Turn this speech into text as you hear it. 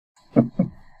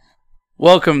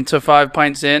Welcome to 5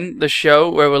 Pints In, the show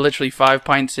where we're literally 5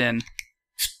 pints in.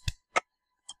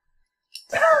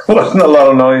 Wasn't a lot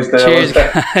of noise there. Cheers,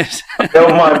 guys.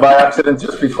 Don't mind by accident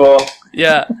just before.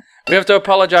 Yeah, we have to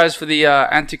apologize for the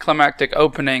anticlimactic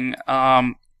opening.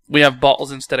 We have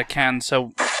bottles instead of cans,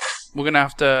 so we're going to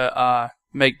have to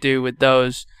make do with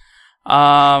those.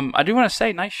 I do want to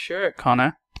say, nice shirt,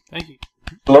 Connor. Thank you.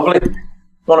 Lovely.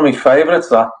 One of my favourites,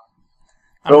 that.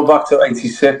 Go back to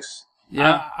 86.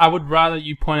 Yeah. I would rather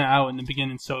you point it out in the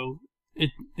beginning so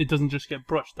it doesn't just get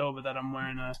brushed over that I'm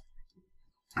wearing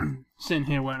sitting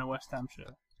here wearing a West Ham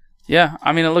shirt. Yeah,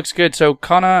 I mean, it looks good. So,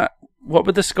 Connor, what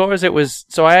were the scores?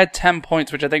 So I had 10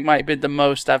 points, which I think might be the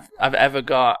most I've ever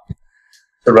got.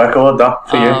 The record, that,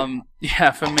 for you.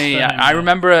 Yeah, for me. I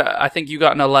remember, I think you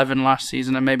got an 11 last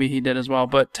season, and maybe he did as well,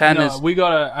 but 10 is...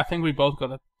 I think we both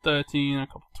got a 13, a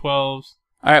couple 12s.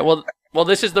 Alright, well,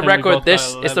 this is the record.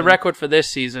 This is the record for this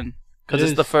season, because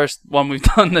it's the first one we've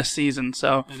done this season,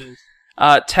 so... It is.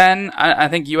 10, I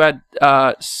think you had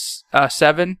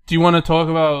 7. Do you want to talk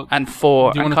about... And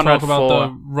 4. Do you want to talk about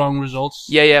the wrong results?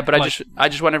 Yeah, but I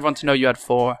just want everyone to know you had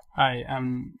 4. Alright,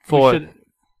 4.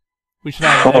 We should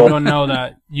have everyone know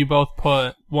that you both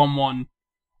put 1-1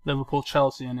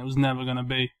 Liverpool-Chelsea, and it was never going to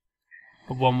be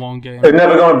a 1-1 game. It was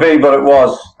never going to be, but it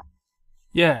was.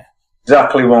 Yeah.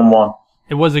 Exactly 1-1.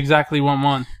 It was exactly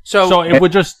 1-1. So it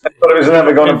would just... But it was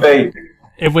never going to be.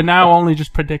 If we're now only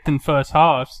just predicting first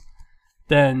halves,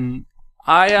 then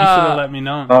you should have let me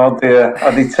know. Oh dear, I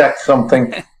detect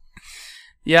something.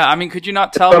 Yeah, I mean, could you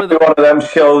not tell with one of them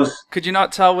shows? Could you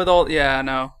not tell with all? Yeah, I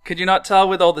know. Could you not tell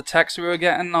with all the texts we were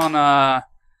getting on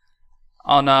what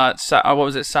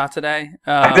was it, Saturday?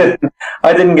 I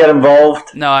didn't get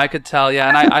involved. No, I could tell. Yeah,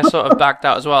 and I sort of backed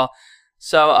out as well.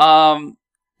 So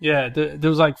yeah, there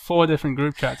was like 4 different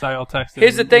group chats I all texted.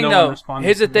 Here's the thing, though.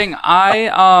 Here's the thing.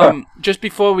 I just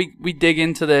before we dig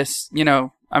into this, you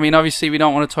know, I mean, obviously we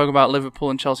don't want to talk about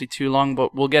Liverpool and Chelsea too long,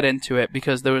 but we'll get into it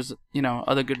because there was, you know,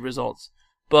 other good results.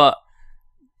 But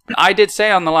I did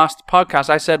say on the last podcast,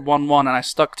 I said 1-1, and I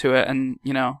stuck to it, and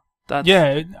you know that's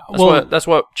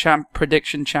what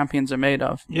prediction champions are made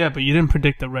of. Yeah, but you didn't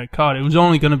predict the red card. It was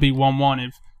only going to be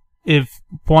 1-1 if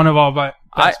one of our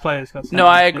best players got sent. No,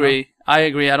 I agree. You know? I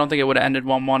agree. I don't think it would have ended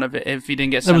 1-1 if he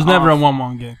didn't get sent. It was never a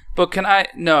 1-1 game. But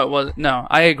No, it was no.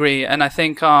 I agree, and I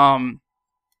think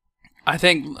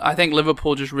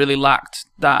Liverpool just really lacked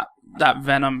that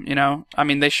venom. You know, I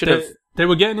mean, they should have. They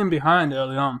were getting in behind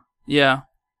early on. Yeah.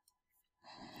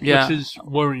 Which is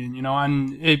worrying, you know,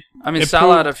 and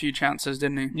Salah had a few chances,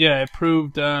 didn't he? Yeah, it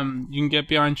proved you can get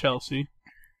behind Chelsea.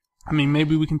 I mean,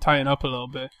 maybe we can tighten up a little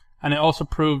bit. And it also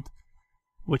proved,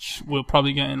 which we'll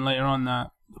probably get in later on,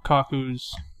 that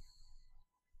Lukaku's,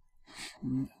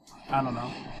 I don't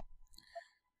know,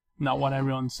 not what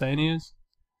everyone's saying he is.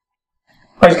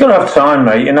 Well, he's got to have time,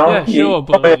 mate, you know. Yeah, sure,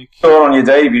 but like... on your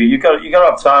debut, you got to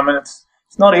have time, and it's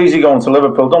not easy going to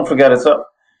Liverpool. Don't forget, it's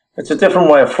a different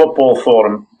way of football for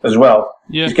him as well.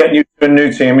 Yeah. He's getting used to a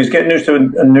new team. He's getting used to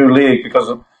a new league because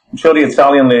I'm sure the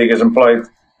Italian league hasn't played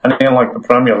anything like the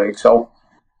Premier League. So,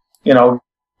 you know,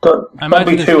 don't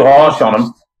be too harsh on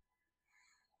him.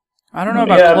 I don't know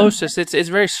about closest. It's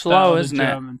very slow, isn't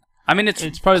it? I mean,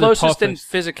 it's closest in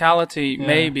physicality,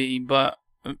 maybe, but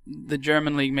the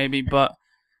German league, maybe, but.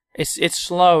 It's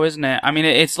slow, isn't it? I mean,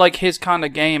 it's like his kind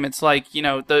of game. It's like, you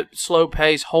know, the slow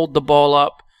pace, hold the ball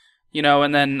up, you know,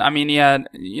 and then, I mean,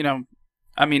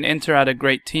 Inter had a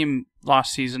great team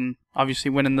last season,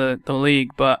 obviously winning the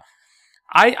league, but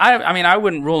I mean, I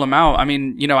wouldn't rule him out. I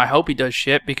mean, you know, I hope he does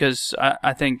shit because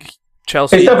I think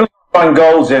Chelsea... He's definitely throwing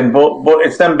goals in, but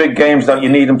it's them big games that you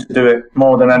need him to do it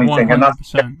more than anything. 100%. And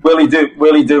that's, will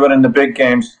he do it in the big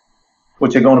games,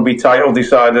 which are going to be title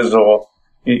deciders or...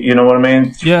 You know what I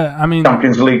mean? Yeah, I mean...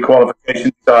 Champions League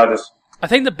qualification deciders. I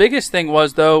think the biggest thing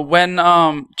was, though, when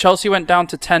Chelsea went down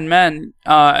to 10 men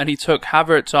and he took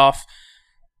Havertz off,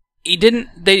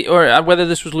 whether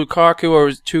this was Lukaku or it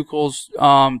was Tuchel's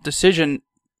decision,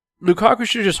 Lukaku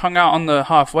should have just hung out on the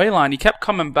halfway line. He kept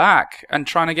coming back and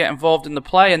trying to get involved in the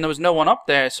play, and there was no one up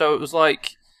there, so it was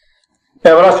like...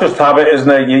 Yeah, but that's just habit, isn't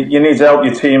it? You need to help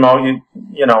your team out, you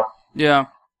know. Yeah.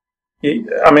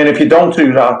 I mean, if you don't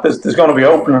do that, there's going to be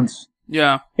openings.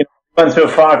 Yeah. You know, went to a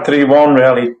 5-3-1,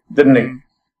 really, didn't he?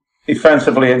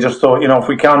 Defensively, and just thought, you know, if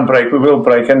we can break, we will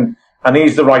break. And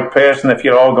he's the right person if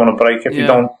you're all going to break. If you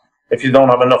don't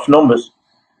have enough numbers,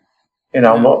 you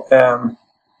know. But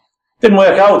didn't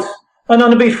work out. And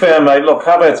then to be fair, mate, look,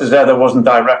 Havertz's header wasn't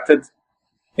directed.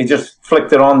 He just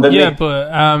flicked it on, didn't he? Yeah, but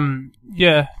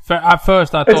Yeah, at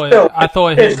first I It's thought still, I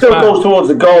thought it still goes towards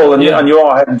the goal, and, Yeah. and you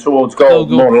are heading towards goal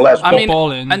Still more or less. I mean,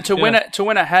 football in, and to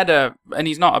win a header, and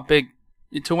he's not a big.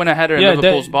 To win a header in Yeah,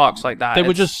 Liverpool's box like that, They were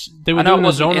I know doing it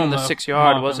wasn't zonal in the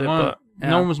 6-yard, was it? But yeah.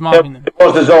 No one was marking them. It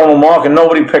was the zonal mark, and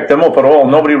nobody picked them up at all.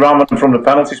 Nobody ran them from the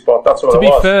penalty spot. That's what To it be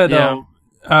was. fair, though,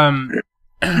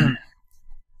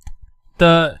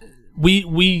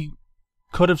 we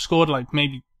could have scored like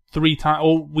maybe 3 times,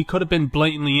 or we could have been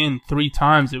blatantly in 3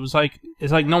 times. It's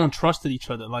like no one trusted each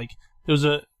other. Like there was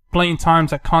a blatant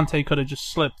times that Conte could have just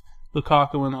slipped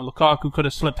Lukaku in, or Lukaku could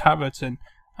have slipped Havertz in,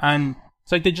 and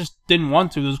it's like they just didn't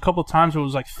want to. There was a couple of times where it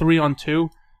was like 3-on-2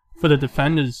 for the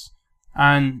defenders,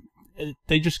 and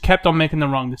they just kept on making the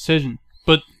wrong decision.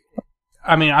 But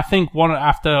I mean, I think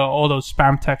after all those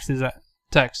spam texts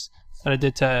that I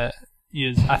did to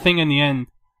you, I think in the end,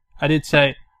 I did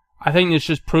say, I think this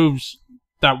just proves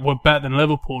that we're better than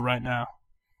Liverpool right now,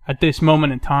 at this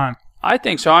moment in time. I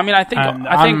think so. I mean, I think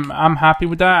I'm happy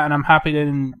with that, and I'm happy they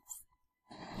didn't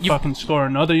fucking score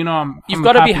another. You know, you've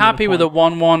got to be happy with a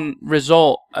 1-1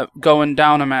 result going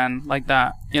down a man like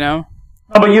that. You know.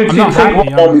 No, but you'd take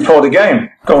 1-1 before the game,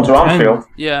 going to Anfield.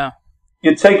 Yeah.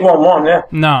 You'd take 1-1, yeah.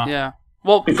 No. Yeah.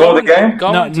 Well, before the game?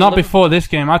 No, not before this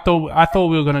game. I thought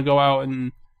we were gonna go out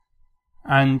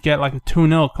and get like a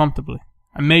 2-0 comfortably,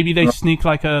 and maybe they sneak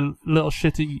like a little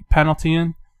shitty penalty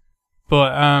in,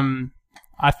 but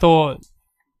I thought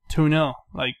 2-0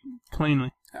 like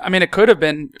cleanly. I mean, it could have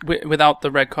been without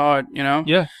the red card, you know.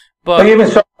 Yeah. But even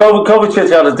so, Kovacic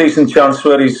had a decent chance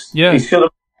where he should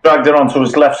have dragged it onto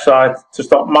his left side to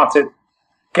stop Matip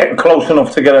getting close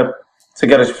enough to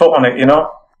get his foot on it, you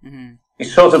know. Mm-hmm. He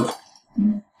sort of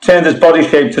turned his body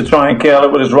shape to try and curl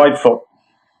it with his right foot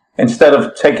instead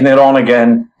of taking it on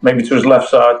again, maybe to his left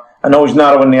side. I know he's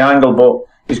narrowing the angle, but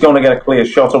he's going to get a clear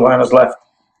shot away on his left.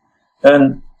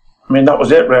 And I mean, that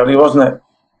was it, really, wasn't it?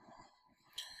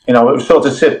 You know, it was sort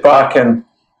of sit back and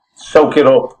soak it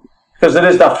up. Because there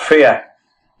is that fear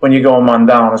when you go a man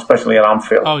down, especially at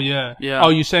Anfield. Oh, yeah. Oh,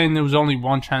 you're saying there was only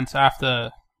one chance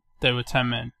after they were 10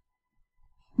 men?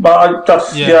 But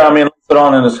I mean, later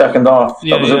on in the second half.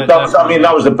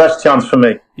 That was the best chance for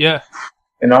me. Yeah.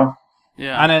 You know?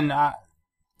 Yeah. And then,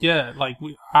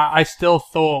 I still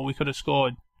thought we could have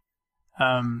scored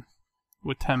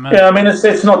with 10 men. Yeah, I mean,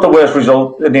 it's not the worst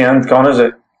result in the end, Con, is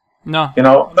it? No. You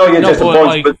know, you're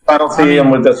disappointed with the penalty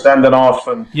and with the sending off.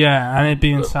 And it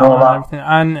being sound and everything.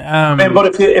 And, I mean,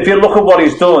 but if you look at what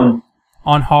he's done.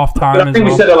 On half-time I think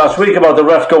we said it last week about the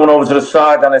ref going over to the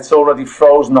side and it's already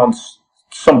frozen on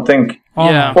something. Oh,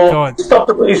 yeah. Well,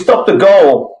 he stopped the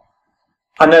goal.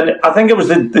 And then I think it was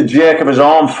the jerk of his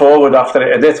arm forward after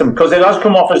it had hit him. Because it has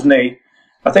come off his knee.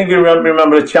 I think you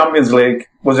remember the Champions League.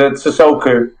 Was it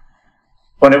Sissoko?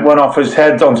 When it went off his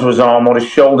head onto his arm, or his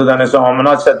shoulder, then his arm. And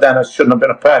I said then it shouldn't have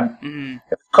been a pen. Mm-hmm.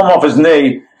 It come off his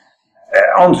knee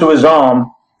onto his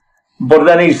arm. But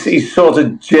then he sort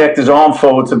of jerked his arm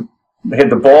forward to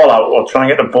hit the ball out or try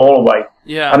and get the ball away.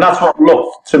 Yeah. And that's what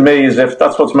looked to me as if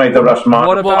that's what's made the refs mad.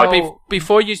 What about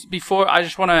before I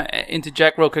just want to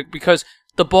interject real quick, because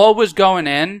the ball was going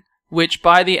in, which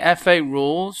by the FA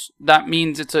rules that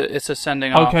means it's a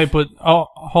sending off. Okay, but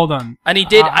hold on. And he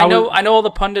did. I know all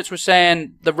the pundits were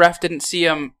saying the ref didn't see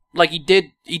him. Like he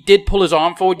did pull his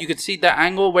arm forward. You could see that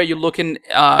angle where you're looking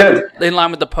in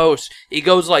line with the post. He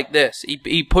goes like this.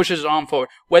 He pushes his arm forward.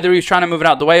 Whether he's trying to move it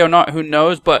out the way or not, who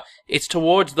knows? But it's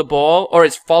towards the ball or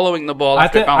it's following the ball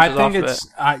after it bounces off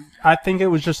it. I think it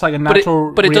was just like a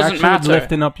natural but it doesn't matter.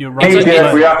 Lifting up your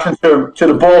right. Reaction to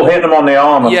the ball hitting him on the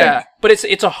arm. I think. But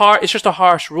it's just a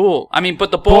harsh rule. I mean,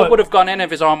 but the ball would have gone in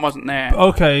if his arm wasn't there.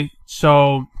 Okay,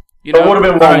 so it would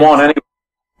have been 1-1 anyway.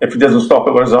 If he doesn't stop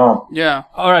it with his arm. Yeah.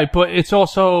 All right, but it's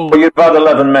also... But you've had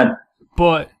 11 men.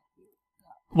 But,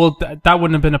 well, that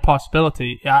wouldn't have been a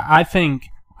possibility. I think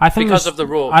because of the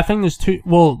rule. I think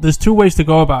there's two ways to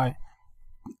go about it.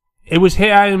 It was hit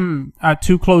at him at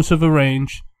too close of a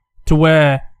range to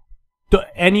where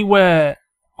anywhere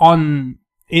in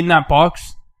that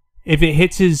box, if it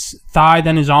hits his thigh,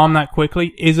 then his arm that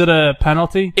quickly, is it a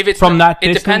penalty? If it's from that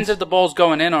distance? It depends if the ball's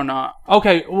going in or not.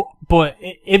 Okay, but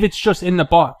if it's just in the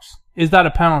box, is that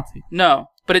a penalty? No,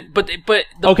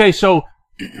 okay, so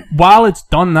while it's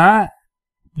done that,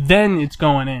 then it's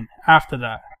going in after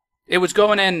that. It was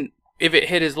going in if it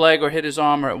hit his leg or hit his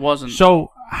arm, or it wasn't.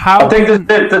 So how? I think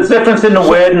there's difference in the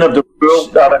wording of the rule.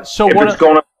 That if it's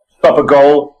going to stop a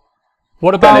goal.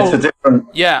 What about? Then it's a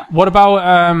different. Yeah. What about?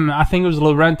 I think it was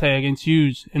Llorente against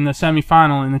Hughes in the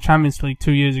semi-final in the Champions League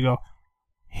 2 years ago.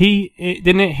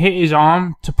 Didn't it hit his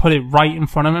arm to put it right in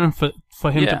front of him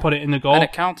for him to put it in the goal, and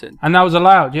it counted, and that was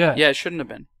allowed. Yeah. Yeah, it shouldn't have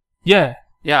been. Yeah.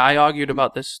 Yeah, I argued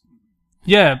about this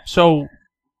Yeah, so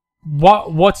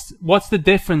what's the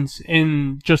difference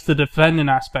in just the defending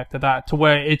aspect of that to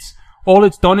where it's all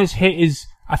it's done is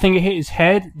I think it hit his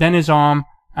head, then his arm,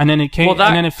 and then it came and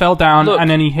then it fell down, and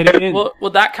then he hit it in.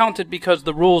 Well, that counted because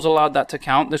the rules allowed that to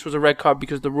count. This was a red card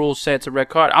because the rules say it's a red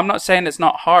card. I'm not saying it's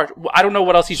not hard. I don't know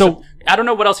what else he's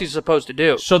supposed to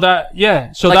do.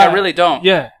 I really don't.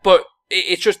 Yeah. But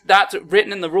it's just that's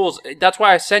written in the rules. That's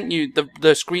why I sent you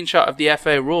the screenshot of the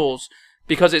FA rules,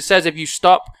 because it says if you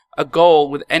stop a goal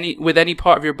with any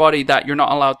part of your body that you're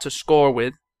not allowed to score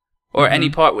with, or any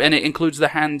part, and it includes the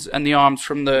hands and the arms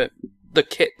from the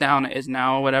kit down it is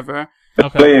now or whatever.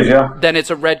 Okay. Players, yeah. Then it's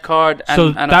a red card and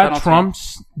a penalty. That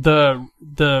trumps the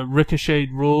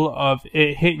ricocheted rule of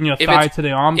it hitting your thigh to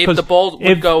the arm. If the ball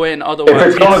would go in, otherwise. If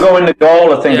it's going to go in the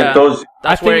goal, I think it does.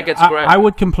 That's where it gets great. I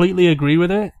would completely agree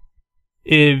with it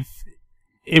if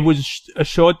it was a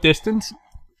short distance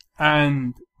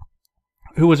and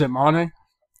who was it, Mane?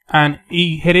 And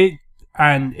he hit it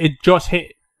and it just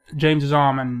hit James's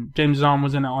arm and James's arm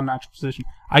was in an unnatural position.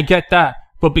 I get that.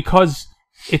 But because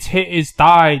it's hit his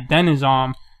thigh, then his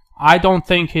arm, I don't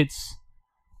think it's...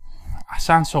 I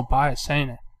sound so biased saying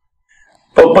it.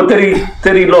 But did it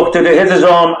hit his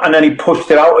arm and then he pushed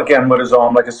it out again with his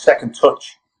arm, like a second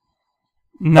touch?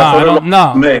 No, I don't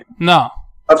know. No.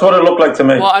 That's what it looked like to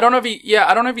me. Well, I don't know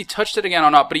if he touched it again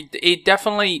or not, but he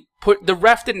definitely the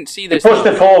ref didn't see this. He pushed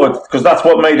it forward because that's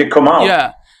what made it come out.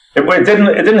 Yeah. It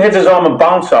didn't hit his arm and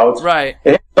bounce out. Right.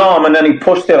 It hit his arm and then he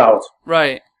pushed it out.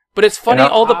 Right. But it's funny,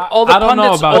 all the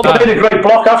pundits... They made a great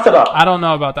block after that. I don't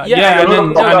know about that. Yeah,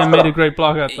 and then made a great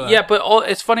block after that. Yeah, but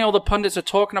it's funny, all the pundits are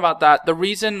talking about that. The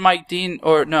reason Michael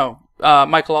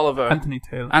Oliver...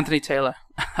 Anthony Taylor.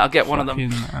 I'll get one of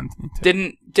them.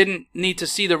 Didn't need to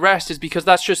see the rest is because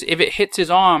that's just... If it hits his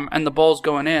arm and the ball's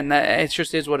going in, it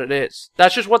just is what it is.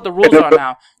 That's just what the rules are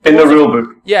now. In the rule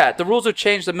book. Yeah, the rules have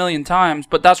changed a million times,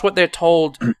 but that's what they're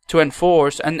told to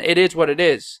enforce, and it is what it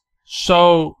is.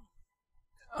 So...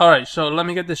 Alright, so let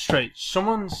me get this straight.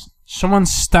 Someone's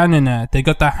standing there. They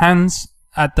got their hands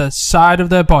at the side of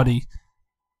their body.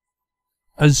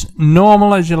 As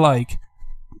normal as you like.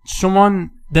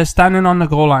 They're standing on the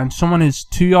goal line. Someone is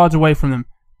 2 yards away from them.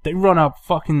 They run up,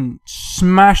 fucking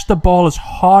smash the ball as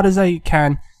hard as they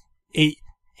can. It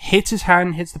hits his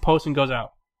hand, hits the post and goes out.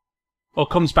 Or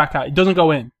comes back out. It doesn't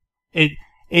go in. It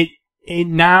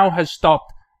now has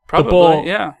stopped. Probably, the ball,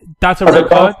 yeah. That's a red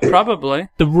card? Probably.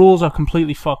 The rules are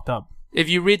completely fucked up. If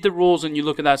you read the rules and you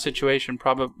look at that situation,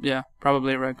 probably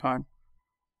a red card.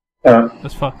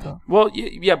 That's fucked up. Well,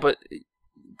 yeah, but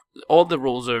all the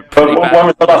rules are pretty bad. When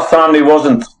was the last time he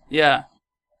wasn't? Yeah.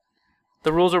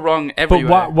 The rules are wrong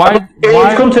everywhere. But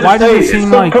why does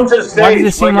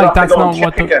it seem like that's not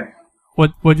what the...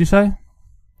 What'd you say?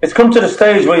 It's come to the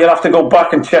stage where you'll have to go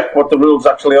back and check what the rules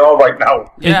actually are right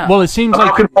now. Yeah. It seems like...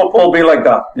 How can football be like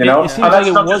that, you know? It seems like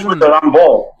it wasn't... The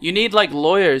handball. You need,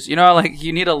 lawyers. You know,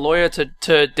 you need a lawyer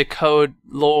to decode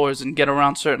laws and get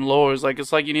around certain laws.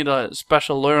 It's like you need a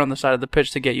special lawyer on the side of the pitch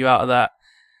to get you out of that.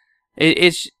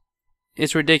 It's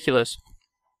ridiculous.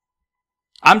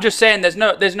 I'm just saying there's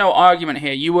no argument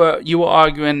here. You were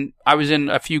arguing. I was in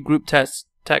a few group texts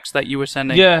that you were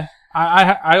sending. Yeah.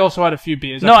 I also had a few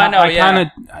beers. No, I know.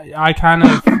 I kind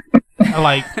of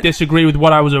disagree with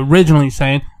what I was originally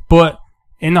saying, but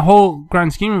in the whole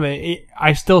grand scheme of it,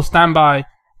 I still stand by,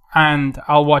 and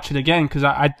I'll watch it again because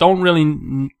I don't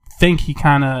really think he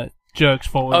kind of jerks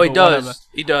forward. Oh, he does. Whatever.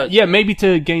 He does. Yeah, maybe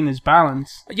to gain his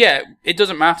balance. Yeah, it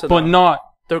doesn't matter, but not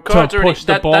the cards to push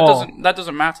the ball. That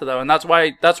doesn't matter though, and that's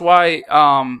why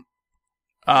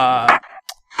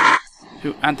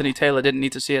Anthony Taylor didn't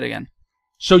need to see it again.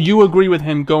 So you agree with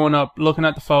him going up, looking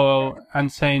at the photo,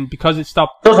 and saying because it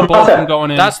stopped the ball from going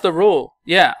in. That's the rule.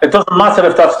 Yeah. It doesn't matter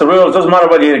if that's the rule. It doesn't matter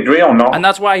whether you agree or not. And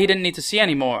that's why he didn't need to see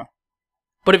anymore.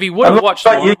 But if he would have watched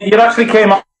more... You actually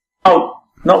came out,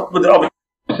 not with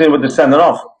the sending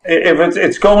off. If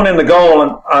it's going in the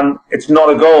goal and it's not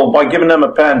a goal, by giving them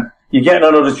a pen, you're getting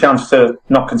another chance to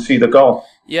not concede a goal.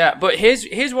 Yeah, but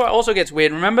here's what also gets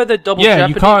weird. Remember the double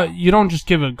jeopardy? You don't just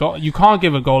give a goal. You can't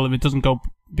give a goal if it doesn't go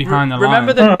behind the line.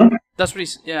 Remember that's what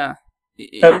he's... Yeah.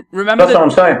 Remember that's what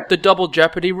I'm saying. The double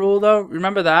jeopardy rule, though?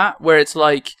 Remember that? Where it's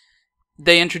like...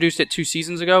 They introduced it 2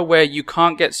 seasons ago, where you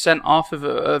can't get sent off if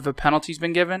a penalty's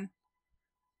been given.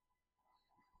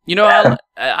 You know how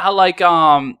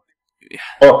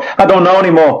Well, I don't know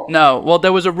anymore. No, well,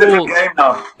 there was a rule. Game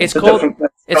now. It's called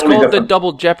the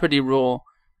double jeopardy rule,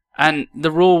 and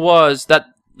the rule was that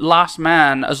last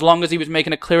man, as long as he was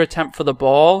making a clear attempt for the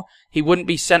ball, he wouldn't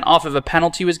be sent off if a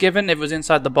penalty was given if it was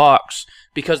inside the box,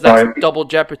 because that's double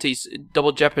jeopardy.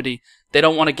 They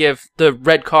don't want to give the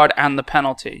red card and the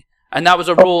penalty. And that was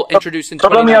a rule introduced in So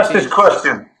 2019.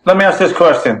 Let me ask this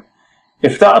question.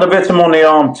 If that had hit him on the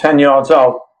arm 10 yards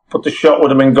out, but the shot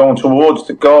would have been going towards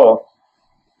the goal,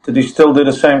 did he still do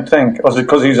the same thing? Or is it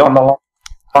because he's on the line?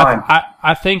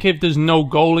 I think if there's no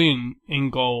goalie in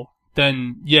goal,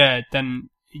 then then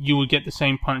you would get the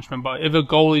same punishment. But if a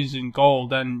goalie's in goal,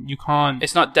 then you can't.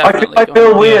 It's not definitely. I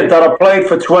feel weird that I played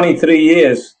for 23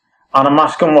 years and I'm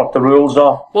asking what the rules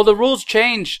are. Well, the rules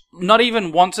change not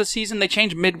even once a season. They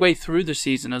change midway through the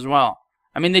season as well.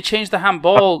 I mean, they changed the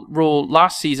handball rule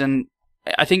last season.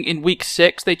 I think in week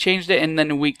 6 they changed it, and then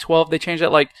in week 12 they changed it.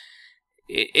 Like,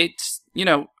 it's, you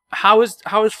know, how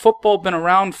has football been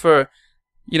around for,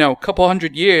 you know, a couple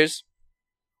hundred years,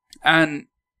 and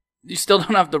you still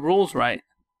don't have the rules right?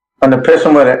 And they're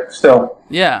pissing with it still.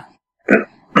 Yeah.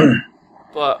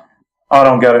 But I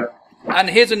don't get it.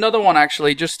 And here's another one,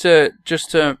 actually, just to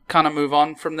kind of move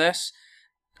on from this.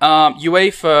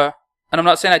 UEFA, and I'm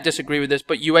not saying I disagree with this,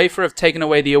 but UEFA have taken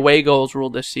away the away goals rule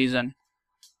this season.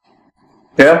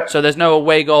 Yeah. So there's no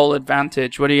away goal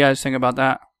advantage. What do you guys think about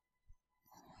that?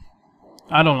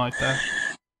 I don't like that.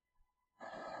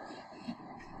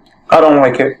 I don't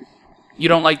like it. You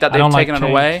don't like that they've taken it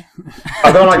away?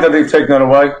 I don't like that they've taken it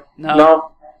away.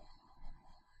 No.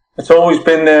 It's always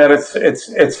been there.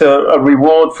 It's a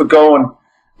reward for going.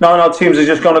 No, teams are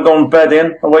just going to go and bed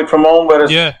in away from home.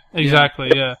 Whereas yeah,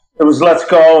 exactly. Yeah. It was let's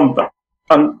go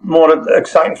and more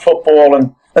exciting football,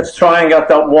 and let's try and get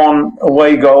that one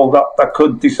away goal that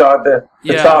could decide the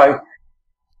tie.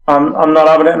 I'm not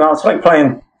having it now. It's like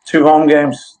playing 2 home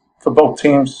games for both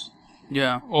teams.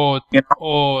 Yeah. Or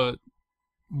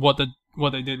what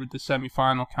they did with the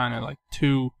semi-final, kind of like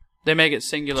 2. They make it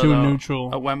singular, too though,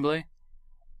 neutral at Wembley.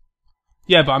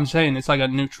 Yeah, but I'm saying it's like a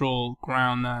neutral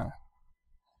ground there.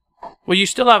 Well, you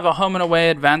still have a home and away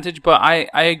advantage, but I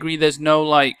agree there's no,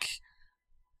 like,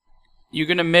 you're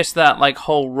going to miss that, like,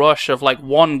 whole rush of, like,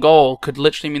 one goal could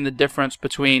literally mean the difference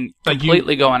between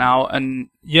completely going out and...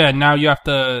 Yeah, now you have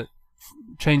to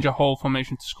change your whole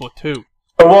formation to score 2.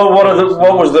 But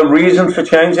what was the reason for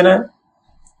changing it?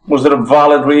 Was it a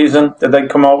valid reason? Did they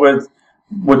come up with,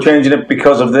 we're changing it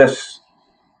because of this?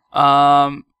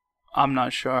 I'm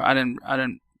not sure. I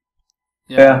didn't.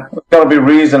 Yeah, there's got to be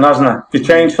reason, hasn't it? If you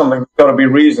change something, there's got to be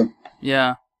reason.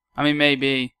 Yeah, I mean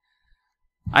maybe.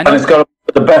 I know. And it's got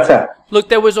to be the better. Look,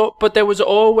 there was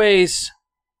always,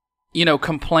 you know,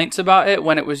 complaints about it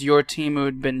when it was your team who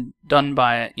had been done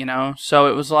by it. You know, so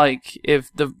it was like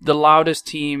if the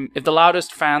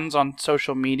loudest fans on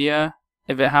social media,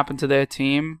 if it happened to their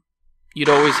team, you'd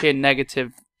always hear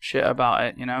negative shit about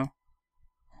it. You know.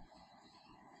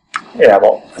 Yeah,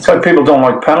 well, it's like people don't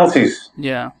like penalties.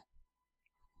 Yeah.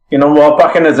 You know what?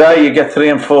 Back in the day, you get 3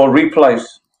 and 4 replays.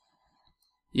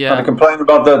 Yeah. And they complain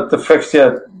about the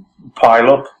fixture pile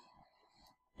up.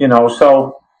 You know,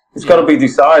 so it's got to be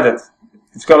decided.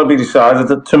 It's got to be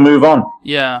decided to move on.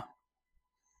 Yeah.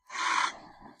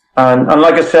 And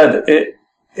like I said,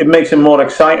 it makes it more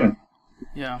exciting.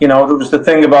 Yeah. You know, there was the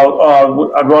thing about,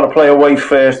 I'd rather play away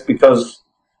first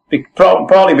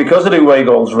probably because of the away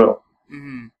goals rule.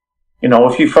 Mm-hmm. You know,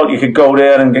 if you felt you could go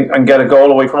there and get a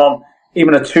goal away from home,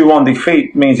 even a 2-1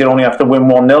 defeat means you only have to win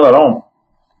 1-0 at home.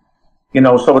 You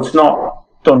know, so it's not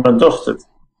done and dusted.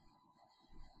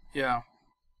 Yeah.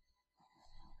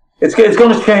 It's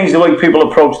going to change the way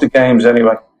people approach the games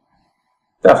anyway.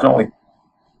 Definitely.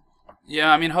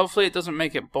 Yeah, I mean, hopefully it doesn't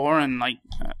make it boring, like,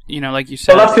 you know, like you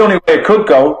said. Well, that's the only way it could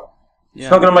go. Yeah.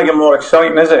 It's not going to make it more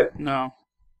exciting, is it? No.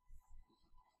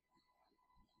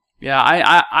 Yeah,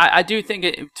 I do think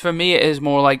for me it is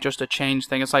more like just a change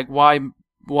thing. It's like why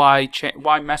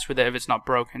mess with it if it's not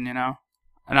broken, you know?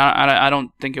 And I don't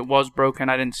think it was broken.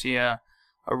 I didn't see a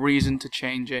reason to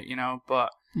change it, you know. But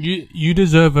you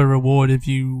deserve a reward if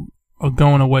you are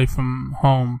going away from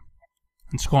home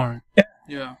and scoring.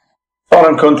 Yeah.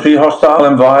 Foreign country, hostile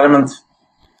environment.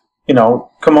 You know,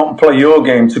 come up and play your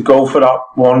game to go for that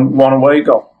one away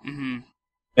goal. Mm-hmm.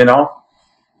 You know.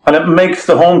 And it makes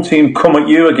the home team come at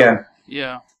you again.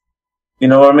 Yeah. You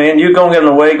know what I mean? You go and get an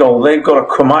away goal, they've got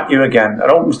to come at you again.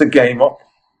 It opens the game up.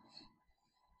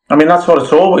 I mean, that's what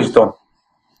it's always done.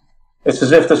 It's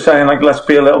as if they're saying, like, let's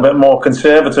be a little bit more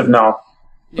conservative now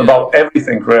about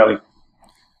everything, really.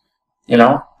 You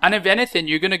know? And if anything,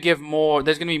 you're going to give more,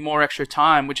 there's going to be more extra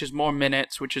time, which is more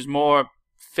minutes, which is more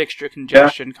fixture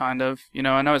congestion, kind of. You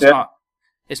know, I know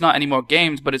it's not any more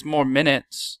games, but it's more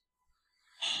minutes.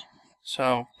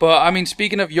 So, but I mean,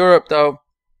 speaking of Europe, though,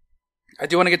 I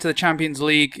do want to get to the Champions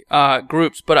League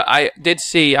groups, but I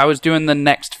was doing the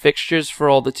next fixtures for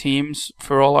all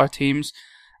our teams,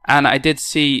 and I did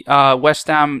see West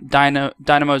Ham Dynamo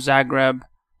Zagreb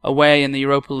away in the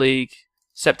Europa League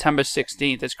September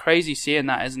 16th. It's crazy seeing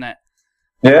that, isn't it?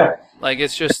 Yeah. Like,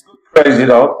 it's just Crazy,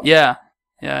 though. yeah,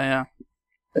 yeah.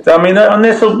 I mean, and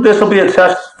this will be a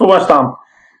test for West Ham.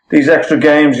 These extra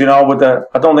games, you know,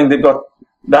 I don't think they've got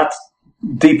that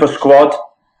deeper squad.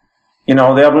 You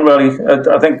know, they haven't really.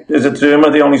 I think, is it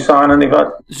Zuma the only signing they've had?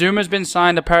 Zuma's been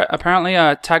signed. Apparently,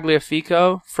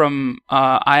 Tagliafico from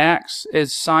Ajax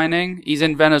is signing. He's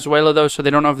in Venezuela though, so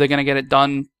they don't know if they're going to get it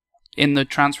done in the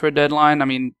transfer deadline. I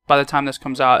mean, by the time this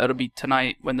comes out, it'll be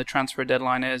tonight when the transfer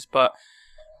deadline is. But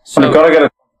so They've got to get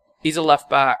it. He's a left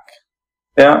back.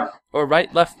 Yeah. Or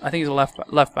left. I think he's a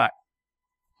left back.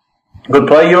 Good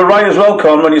play. You were right as well,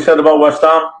 Con, when you said about West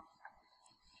Ham.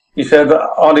 You said,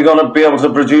 are they going to be able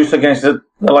to produce against the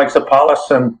likes of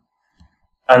Palace and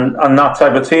that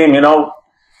type of team, you know?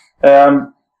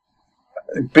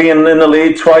 Being in the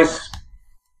league twice,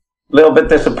 a little bit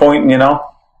disappointing, you know?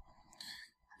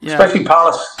 Yeah. Especially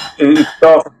Palace.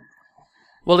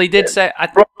 Well, he did say...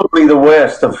 Probably the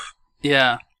worst of...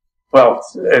 Yeah. Well,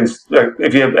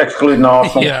 if you're excluding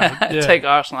Arsenal. Take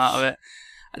Arsenal out of it.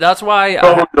 That's why.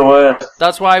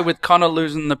 That's why with Connor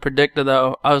losing the predictor,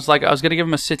 though, I was gonna give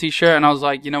him a City shirt, and I was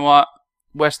like, you know what,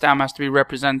 West Ham has to be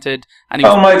represented. And he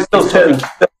was, still sitting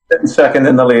second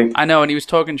in the league. I know, and he was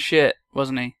talking shit,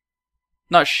 wasn't he?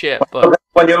 Not shit, but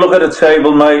when you look at the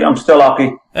table, mate, I'm still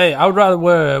happy. Hey, I would rather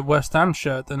wear a West Ham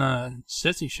shirt than a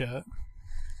City shirt.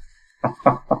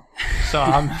 So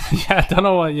I don't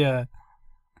know what. Yeah.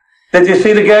 Did you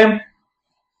see the game?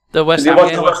 The West Ham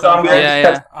game? The West Ham game?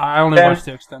 Yeah. I only watched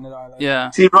the extended highlight. Yeah.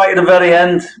 See, right at the very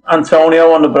end,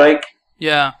 Antonio on the break.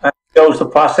 Yeah. And he goes to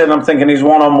pass it, and I'm thinking he's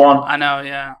one-on-one. I know,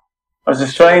 yeah. It was a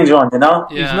strange one, you know?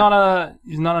 Yeah.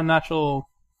 He's not a natural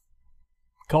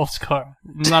goal scorer.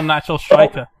 He's not a natural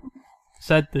striker.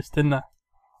 Said this, didn't I?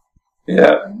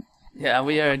 Yeah. Yeah,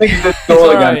 we are. I think he did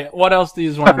score again. Right. What else do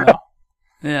you want to know?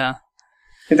 Yeah.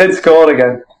 He did score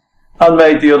again. And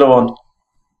made the other one.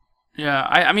 Yeah,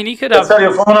 I mean, he could have... I tell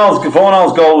you,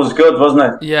 Fornal's goal was good, wasn't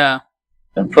it? Yeah.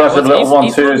 Impressive little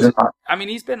 1-2s. I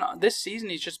mean, this season,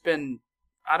 he's just been,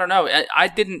 I don't know,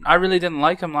 I really didn't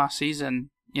like him last season,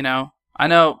 you know.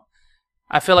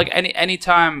 I feel like any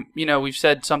time, you know, we've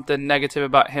said something negative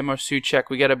about him or Souček,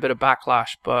 we get a bit of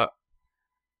backlash, but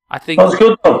I think... That was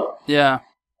good, though. Yeah.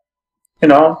 You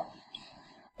know,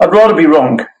 I'd rather be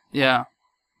wrong. Yeah.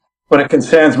 When it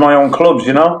concerns my own clubs,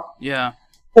 you know? Yeah.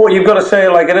 Oh, you've got to say it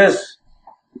like it is.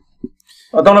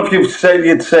 I don't know if you'd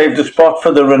saved a spot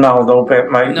for the Ronaldo bit,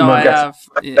 mate. No, I have.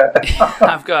 Yeah.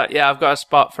 I've got a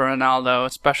spot for Ronaldo, a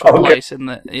special place in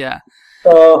the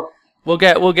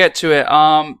We'll get to it.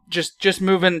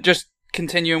 Just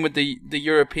continuing with the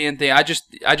European thing. I just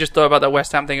thought about that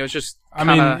West Ham thing. It was just.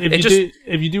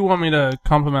 If you do want me to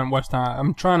compliment West Ham,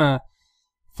 I'm trying to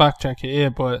fact check it here,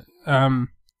 but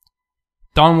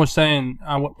Don was saying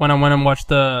when I went and watched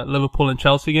the Liverpool and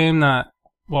Chelsea game that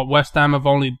West Ham have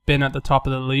only been at the top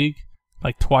of the league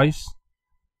like twice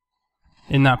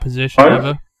in that position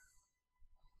ever.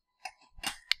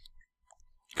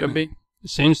 Could be. It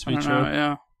seems to be true.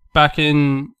 Yeah. Back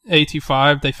in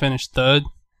 '85, they finished third.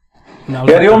 Yeah,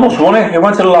 they almost won it. They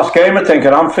went to the last game, I think,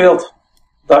 at Anfield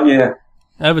that year.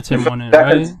 Everton won it,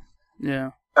 right?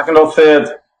 Yeah. Second or third.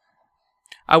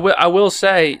 I will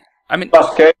say. I mean,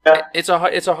 last game, yeah. It's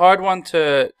a hard one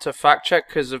to fact check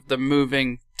because of the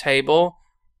moving table,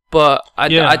 but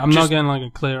I'm not getting like a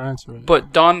clear answer. Right?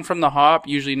 But Don from the Harp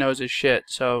usually knows his shit,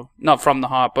 so not from the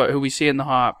Harp, but who we see in the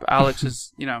Harp. Alex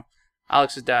is,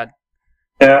 Alex's dad.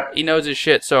 Yeah, he knows his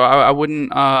shit, so I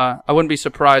wouldn't be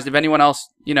surprised if anyone else,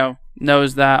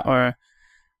 knows that or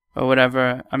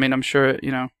whatever. I mean, I'm sure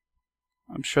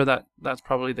that's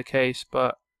probably the case,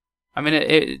 but. I mean,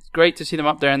 it's great to see them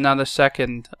up there, and now they're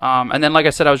second. And then, like I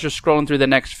said, I was just scrolling through the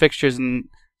next fixtures and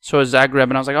saw Zagreb,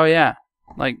 and I was like, oh, yeah,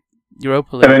 like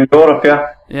Europa League. They're in Europe,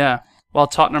 yeah. Yeah, while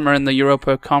Tottenham are in the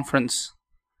Europa Conference.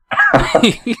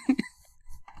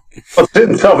 What's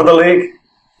sitting top of the league?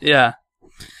 Yeah.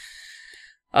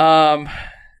 I'm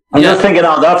just thinking,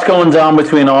 that's going down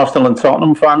between Arsenal and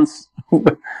Tottenham fans.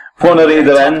 One at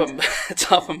either end.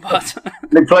 Top and bottom.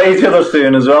 They play each other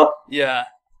soon as well. Yeah.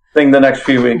 The next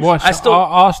few weeks. Watch,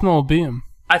 Arsenal will beat him.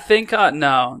 I think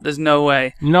no, there's no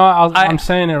way. I'm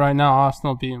saying it right now.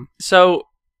 Arsenal beat him. So,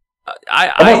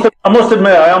 I must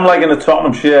admit, I am liking the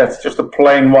Tottenham shirt. It's just a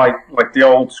plain white, like the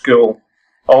old school,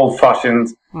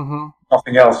 old-fashioned. Mm-hmm.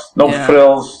 Nothing else. No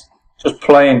frills. Just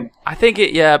plain. I think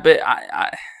but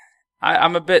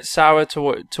I'm a bit sour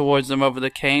towards them over the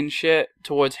Kane shit,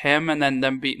 towards him, and then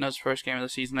them beating us first game of the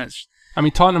season.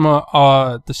 Tottenham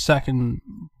are the second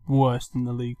worst in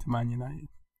the league to Man United.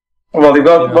 Well, they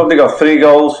got 3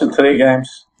 goals in 3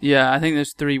 games. Yeah, I think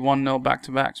there's 3 1-0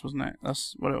 back-to-backs, wasn't it?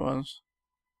 That's what it was.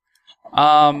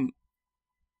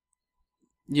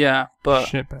 Yeah, but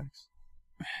Shitbags.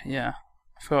 yeah,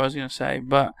 I forgot what I was gonna say,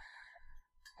 but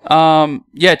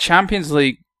yeah, Champions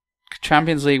League.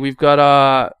 We've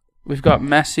got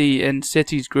Messi in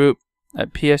City's group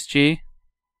at PSG,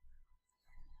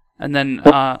 and then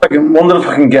I wonder if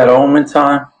I can get home in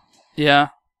time. yeah,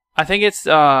 I think it's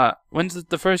when's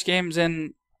the first game's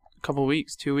in a couple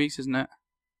weeks, 2 weeks, isn't it?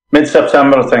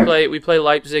 Mid-September, I think. We play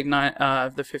Leipzig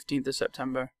the 15th of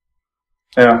September.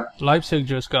 Yeah. Leipzig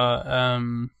just got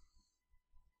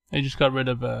they just got rid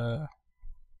of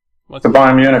what's The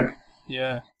Bayern Munich.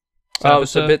 Yeah. Oh,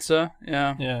 Sabitzer,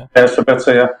 yeah. Yeah. Yeah,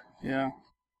 Sabitzer, yeah. Yeah.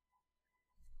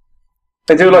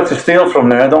 They do like to steal from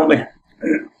there, don't they?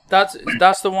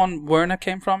 That's the one Werner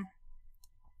came from?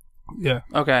 Yeah.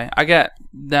 Okay, I get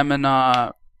them in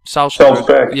Salzburg.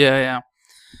 Salzburg. Yeah.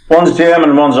 One's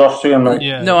German, one's Austrian, mate.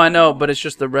 Yeah. No, I know, but it's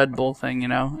just the Red Bull thing,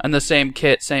 and the same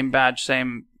kit, same badge,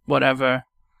 same whatever.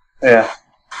 Yeah.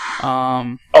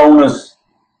 Yeah. Owners.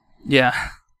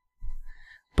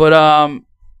 But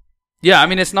yeah, I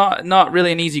mean it's not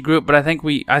really an easy group, but I think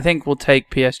we'll take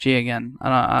PSG again.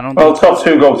 I don't. Well, top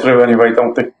 2 go through anyway,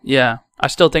 don't they? Yeah, I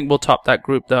still think we'll top that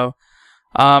group though.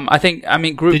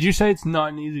 Group. Did you say it's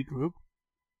not an easy group?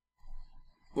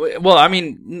 Well, I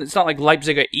mean, it's not like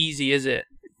Leipzig are easy, is it?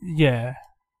 Yeah.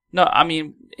 No, I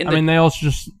mean, they also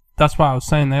just. That's why I was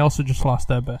saying they also just lost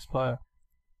their best player.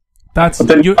 That's But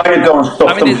then United go and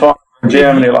stuff them for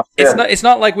Germany last year. It's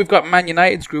not like we've got Man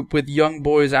United's group with young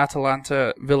boys,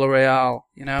 Atalanta, Villarreal.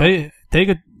 They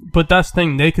could, but that's the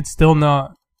thing. They could still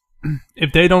not.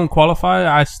 If they don't qualify,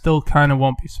 I still kind of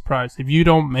won't be surprised if you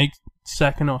don't make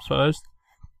second or first.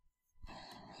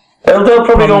 They'll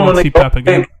probably go and win the Pep Europa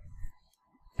again. League.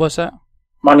 What's that?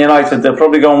 Man United, they'll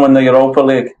probably go and win the Europa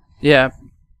League. Yeah,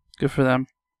 good for them.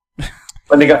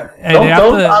 When they get, Hey, they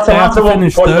have to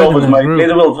finish third in the group.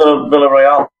 Neither will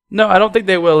Villarreal. No, I don't think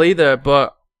they will either.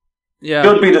 But yeah,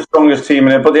 Should be the strongest team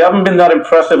in it, but they haven't been that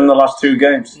impressive in the last 2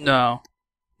 games. no,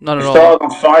 not They at all. started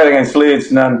on fire against Leeds,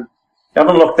 and then they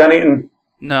haven't looked anything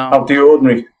No. out of the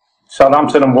ordinary.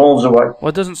 Southampton and Wolves away. Well,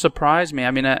 it doesn't surprise me.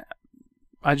 I mean,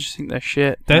 I just think they're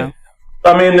shit. They,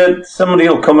 I mean, somebody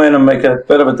will come in and make a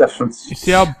bit of a difference. You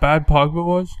see how bad Pogba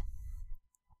was?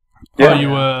 Yeah. Oh, you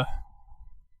were.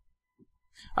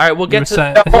 All right, we'll get to.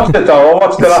 I watched it though. I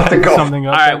watched it after golf. Something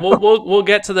All up right, there. we'll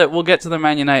get to the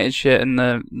Man United shit and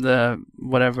the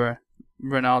whatever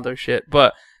Ronaldo shit.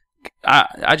 But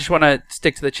I just want to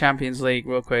stick to the Champions League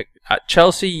real quick.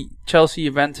 Chelsea,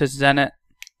 Juventus, Zenit,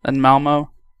 and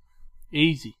Malmo.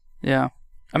 Easy. Yeah,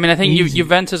 I mean I think Easy.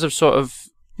 Juventus have sort of.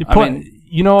 You I put, mean,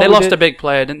 you know, they what we lost did? a big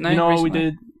player, didn't they? You know what we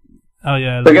recently? did? Oh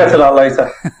yeah. We'll get to that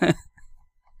later.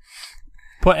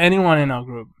 Put anyone in our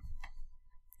group.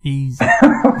 Easy.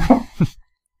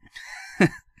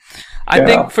 I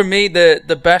think for me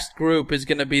the best group is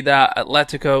going to be that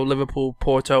Atletico, Liverpool,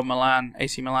 Porto, Milan,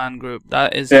 AC Milan group.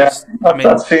 That is, Yeah, just, I mean,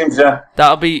 that seems, yeah.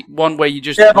 that'll be one way you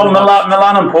just. Yeah, but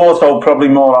Milan and Porto probably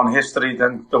more on history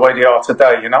than the way they are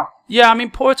today, you know? Yeah, I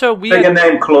mean Porto. Bigger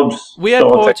name clubs. We had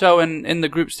sort of thing. Porto in the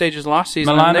group stages last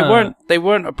season. Milan, and they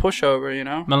weren't a pushover, you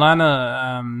know.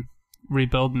 Milan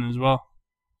rebuilding as well.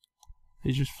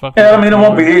 They just fucking. Yeah, I mean, it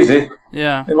won't be easy.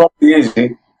 Yeah, It won't be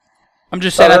easy. I'm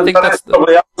just saying. I think That that's is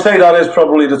probably, I would say that is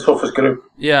probably the toughest group.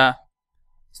 yeah.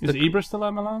 Is Ibra still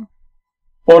at Milan?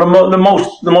 Or the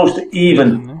most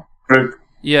even group.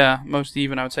 Yeah, most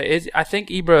even, I would say. I think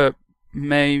Ibra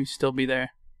may still be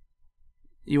there.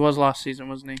 He was last season,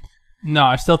 wasn't he? No,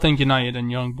 I still think United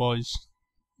and Young Boys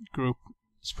group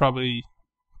is probably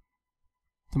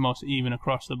the most even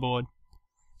across the board.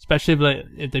 Especially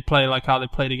if they play like how they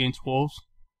played against Wolves.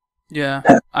 Yeah.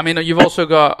 I mean, you've also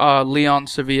got Lyon,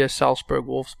 Sevilla, Salzburg,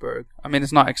 Wolfsburg. I mean,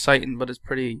 it's not exciting, but it's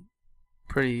pretty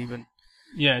even.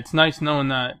 Yeah, it's nice knowing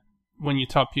that when you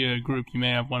top your group, you may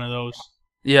have one of those.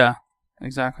 Yeah,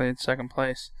 exactly. It's second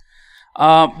place.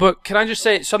 But can I just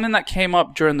say something that came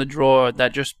up during the draw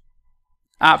that just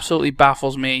absolutely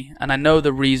baffles me, and I know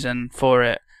the reason for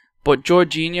it. But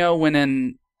Jorginho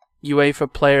winning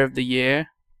UEFA Player of the Year,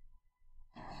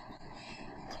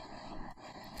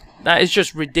 that is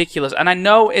just ridiculous. And I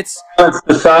know it's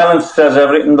The silence says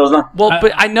everything, doesn't it? well,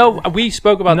 but I know we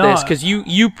spoke about No, this because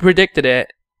you predicted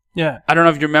it. Yeah. I don't know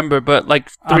if you remember, but like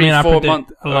 3 I 4 predict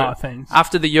months a lot of things.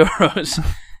 after the Euros,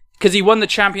 because he won the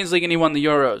Champions League and he won the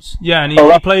Euros. Yeah, and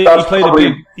Well,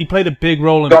 he played a big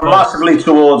role in Got both. massively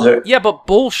towards it. Yeah, but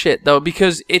bullshit though,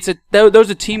 because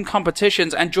those are team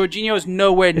competitions, and Jorginho is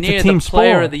nowhere a near team the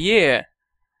Player sport. of the Year.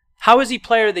 How is he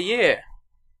Player of the Year?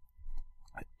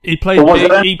 He played. Was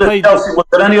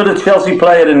there any other Chelsea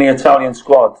player in the Italian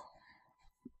squad?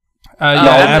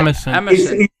 Emerson.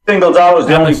 He singled out as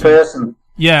the only person.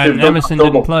 Yeah, and Emerson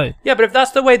didn't play. Yeah, but if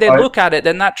that's the way they look at it,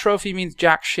 then that trophy means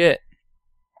jack shit.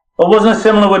 Well, wasn't it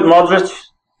similar with Modric?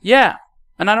 Yeah,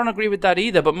 and I don't agree with that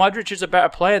either. But Modric is a better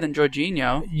player than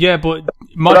Jorginho. Yeah, but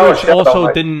Modric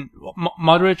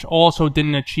also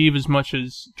didn't achieve as much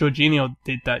as Jorginho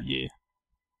did that year.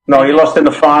 No, he lost in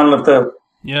the final of the.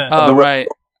 Yeah. Oh, right.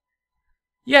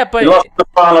 Yeah, but he lost the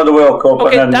final of the World Cup.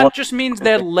 Okay, that just means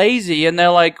they're lazy and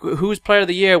they're like, "Who's Player of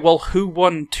the Year?" Well, who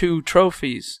won 2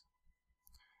 trophies?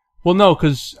 Well, no,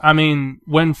 because I mean,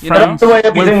 when France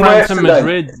and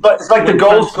Madrid, it's like the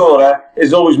goal scorer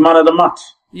is always man of the match.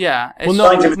 Yeah. Well,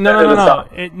 no,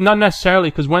 not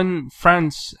necessarily, because when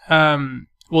France,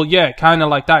 well, yeah, kind of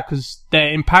like that, because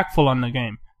they're impactful on the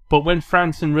game. But when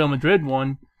France and Real Madrid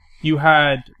won, you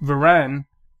had Varane,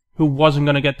 who wasn't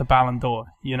going to get the Ballon d'Or,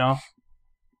 you know,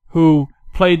 who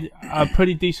played a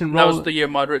pretty decent role. That was the year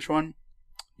Modric won.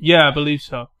 Yeah, I believe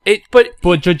so. But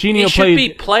Jorginho should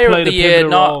be Player of the Year,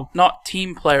 not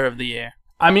Team Player of the Year.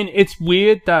 I mean, it's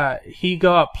weird that he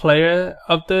got Player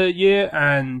of the Year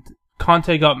and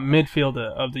Conte got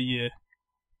Midfielder of the Year,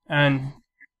 and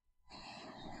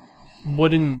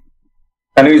wouldn't.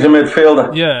 And he's a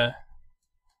midfielder. Yeah.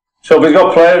 So if he's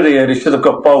got Player of the Year, he should have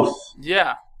got both.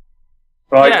 Yeah.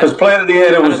 Right, because Player of the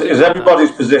Year is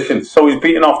everybody's position, so he's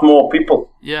beating off more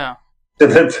people. Yeah. To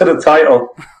the title.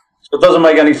 So it doesn't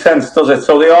make any sense, does it?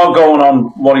 So they are going on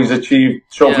what he's achieved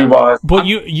trophy-wise. But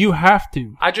you have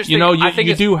to.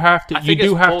 You do have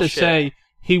to say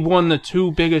he won the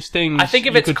 2 biggest things. I think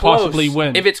if it's close, possibly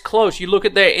win. If it's close, you look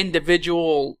at their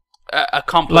individual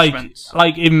accomplishments.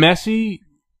 Like if Messi,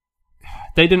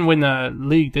 they didn't win the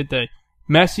league, did they?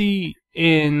 Messi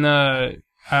in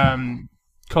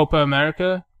Copa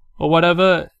America or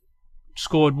whatever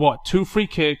scored 2 free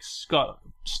kicks, got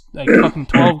like fucking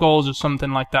 12 goals or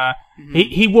something like that. Mm-hmm.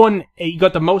 He won. He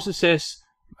got the most assists,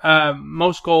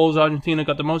 most goals. Argentina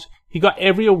got the most. He got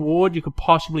every award you could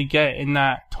possibly get in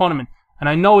that tournament. And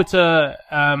I know it's a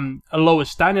lower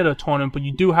standard of tournament, but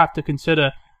you do have to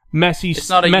consider Messi. It's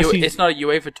not a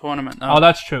UEFA tournament. No. Oh,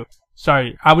 that's true.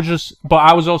 Sorry, I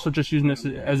was also just using this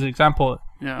as an example.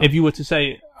 Yeah. If you were to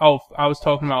say, I was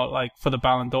talking about like for the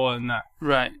Ballon d'Or and that.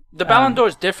 Right. The Ballon d'Or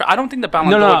is different. I don't think the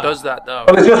Ballon d'Or does that though.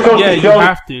 But it's just you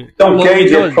have to. Don't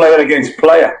gauge it player against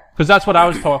player. Because that's what I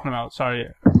was talking about. Sorry,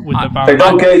 with the Ballon d'Or. They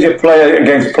don't gauge it player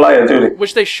against player, do they?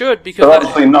 Which they should, because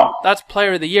obviously not. That's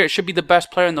Player of the Year. It should be the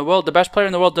best player in the world. The best player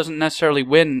in the world doesn't necessarily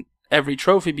win every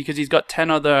trophy because he's got 10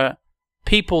 other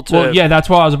people to. Well, yeah, that's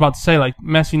what I was about to say. Like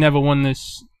Messi never won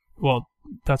this. Well,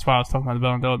 that's why I was talking about the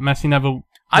Ballon d'Or. Messi never.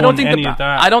 I don't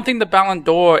think the Ballon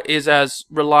d'Or is as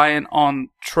reliant on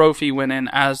trophy winning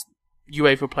as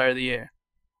UEFA Player of the Year.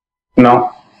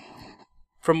 No.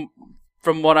 From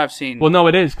what I've seen. Well, no,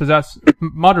 it is because that's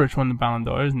Modric won the Ballon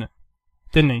d'Or, isn't it?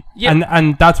 Didn't he? Yeah.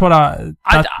 And that's what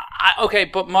okay,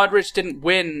 but Modric didn't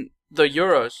win the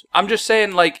Euros. I'm just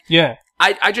saying, like. Yeah.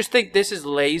 I just think this is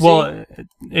lazy. Well,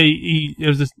 he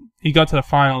got to the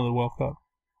final of the World Cup.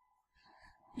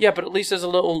 Yeah, but at least there's a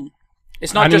little.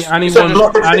 It's not he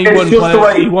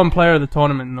won player of the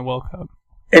tournament in the World Cup.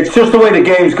 It's just the way the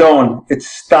game's going. It's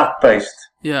stat based.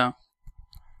 Yeah,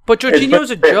 but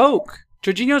Jorginho's a joke.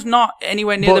 Jorginho's not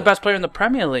anywhere near the best player in the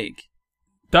Premier League.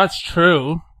 That's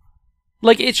true.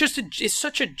 Like it's just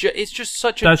such a joke.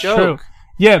 That's true.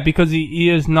 Yeah, because he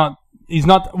is not. He's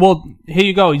not. Well, here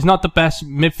you go. He's not the best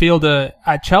midfielder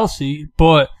at Chelsea,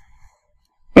 but.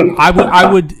 I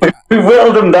would. We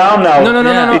whittled him down now. No. He's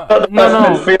not the best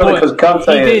midfielder because Conte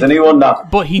is, and he won that.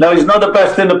 But he's not the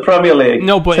best in the Premier League.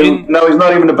 No, but he's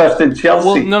not even the best in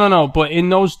Chelsea. Well, no. But in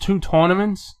those 2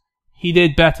 tournaments, he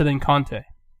did better than Conte.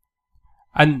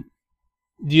 And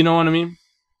do you know what I mean?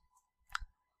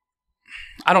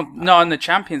 I don't know. In the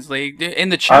Champions League,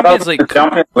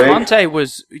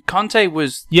 Conte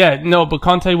was. Yeah, no, but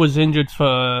Conte was injured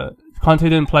for. Conte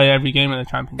didn't play every game in the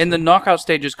Champions League. In the knockout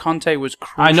stages, Conte was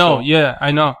crucial. I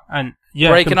know, and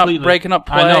breaking up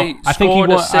play. I know. I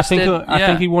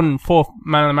think he won 4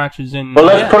 man of the matches in. Well,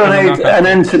 let's put an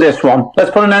end to this one.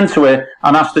 Let's put an end to it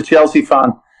and ask the Chelsea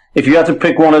fan if you had to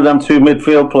pick one of them 2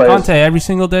 midfield players. Conte every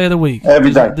single day of the week.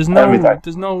 Every day. There's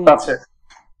no. That's it.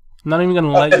 I'm not even going to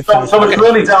let you. So it's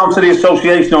really down to the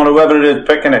association or whoever it is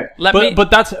picking it. But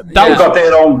that was got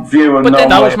their own view and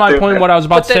that was my point. What I was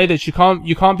about to say that you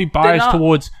can't be biased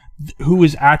towards who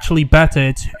is actually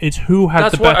better. It's who had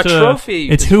the better. That's what a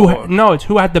trophy. It's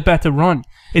who had the better run.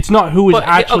 It's not who is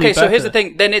actually better. So here's the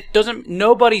thing. Then it doesn't.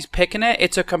 Nobody's picking it.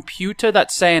 It's a computer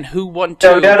that's saying who won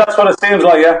 2. Yeah, that's what it seems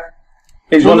like. Yeah.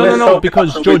 He's Well, won this no, so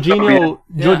because far, so we've got him.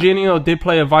 Jorginho did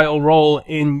play a vital role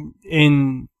in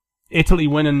Italy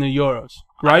winning the Euros,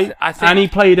 right? I think, and he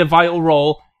played a vital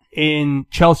role in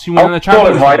Chelsea I winning the wouldn't call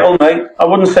it Champions League. vital, mate. I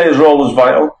wouldn't say his role was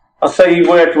vital. I'd say he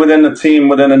worked within the team,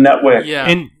 within a network. yeah.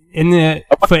 In the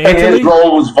I for wouldn't say Italy, his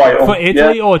role was vital. for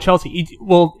Italy Yeah. or Chelsea. He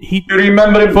Do you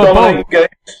remember him for dominating both.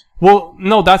 games? well,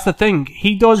 no, that's the thing.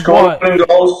 He does Scoring what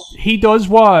goals? he does.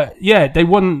 What yeah, they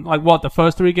won like what the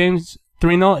first 3 games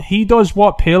 3-0. He does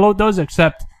what Pirlo does,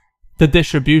 except the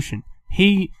distribution.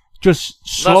 He just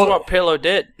That's what Pirlo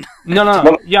did.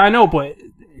 No. Yeah, I know, but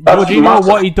That's Jorginho, massive.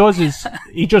 what he does is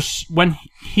he just when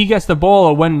he gets the ball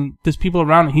or when there's people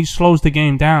around him, he slows the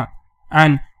game down,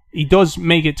 and he does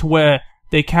make it to where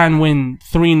they can win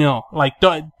 3-0. Like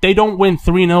they don't win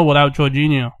 3-0 without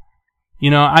Jorginho. You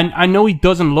know, I know he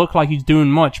doesn't look like he's doing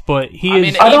much, but he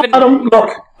is. mean,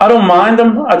 I don't mind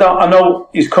him. I know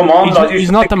he's come on.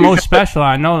 He's not the most special.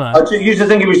 I know that. I used to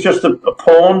think he was just a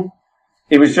pawn.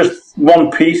 He was just one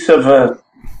piece of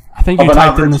I think of you an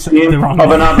typed in average the team. wrong.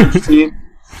 Of an average team.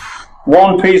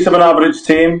 One piece of an average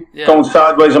team, Yeah. going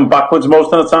sideways and backwards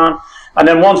most of the time. And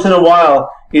then once in a while,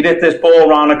 he'd hit this ball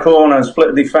around a corner and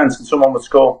split the defence and someone would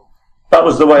score. That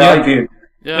was the way I viewed it.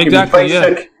 Yeah. He Exactly,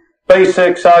 was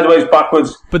basic, sideways,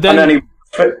 backwards. But then- and then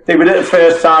he would hit it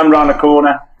first time round a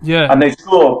corner Yeah, and they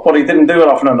score. But he didn't do it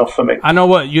often enough for me. I know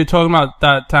what you're talking about.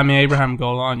 That Tammy Abraham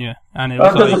goal on you, and it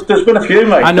was like, There's been a few,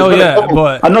 mate. I know, There's been a yeah, couple.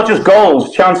 but- and not just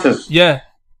goals, chances. yeah,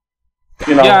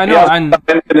 You know, Yeah, I know, he has and-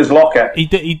 that in his locker.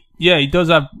 he does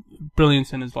have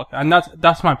brilliance in his locker, and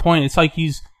that's my point. It's like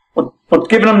he's. But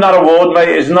giving him that award, mate,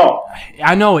 is not.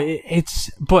 I know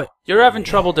but You're having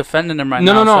trouble defending him right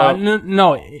no, now.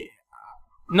 no,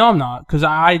 I'm not, because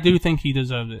I do think he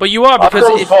deserves it. But you are, I've because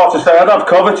gone far to say I'd have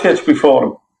Kovacic before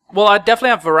him. well, I definitely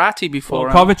have Verratti before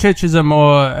him. Kovacic is a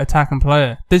more attacking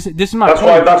player. This is my That's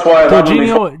point. why I'd have him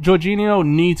before. Jorginho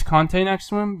needs Conte next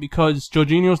to him because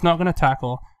Jorginho's not going to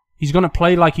tackle. He's going to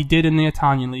play like he did in the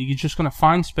Italian league. He's just going to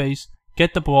find space,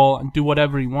 get the ball, and do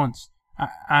whatever he wants.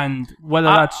 And whether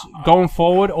that's going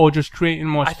forward or just creating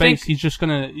more I space, think- he's just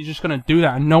gonna do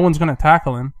that, and no one's gonna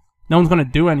tackle him. No one's gonna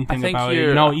do anything think about it. you're-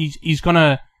 You know, he's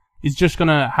just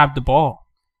gonna have the ball.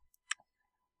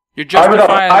 You're I would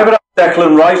justifying. have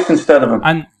Declan Rice instead of him.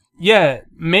 And yeah,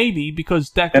 maybe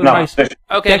because In Declan that Rice, position.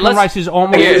 Okay, Declan Rice is I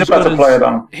almost think he's as a better good player as,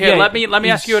 than him. Here, yeah, let me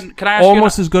ask you. Can I ask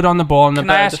almost as good on the ball. And Can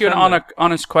I ask you an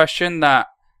honest question that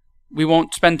we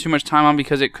won't spend too much time on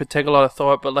because it could take a lot of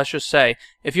thought? But let's just say,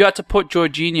 if you had to put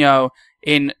Jorginho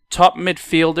in top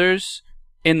midfielders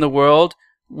in the world,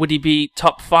 would he be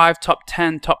top 5, top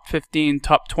 10, top 15,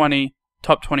 top 20,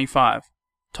 top 25,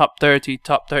 top 30,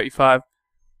 top 35,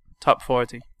 top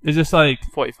 40, Is this like?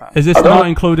 45? Is this I don't not know.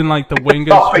 including like the Top,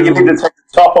 wingers? but you need to take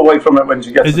the top away from it when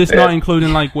you get Is to this the not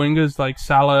including like wingers like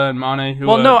Salah and Mane? Who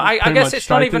Well, are no, I pretty guess much it's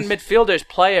not even strikers? midfielders,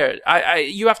 players.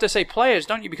 You have to say players,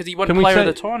 don't you? Because he won Can we player of say-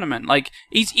 the tournament. Like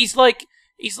he's like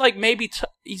maybe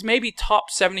he's maybe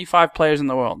top 75 players in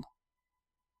the world.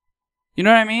 You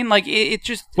know what I mean? Like it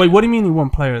just. Wait, what do you mean he won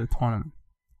player of the tournament?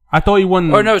 I thought he won.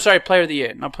 Or no, sorry, player of the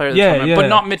year, not player of the Yeah, tournament, yeah. but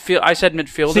not midfield. I said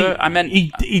midfielder. See, I meant he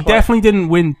player. definitely didn't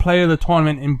win player of the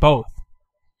tournament in both.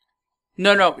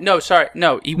 No, sorry,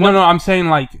 no. He won. No, I'm saying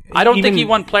like. I don't think even- he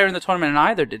won player in the tournament in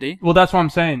either, did he? Well, that's what I'm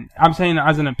saying. I'm saying it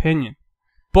as an opinion,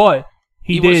 but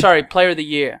he won, did. sorry, player of the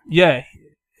year. Yeah,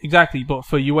 exactly. But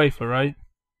for UEFA, right?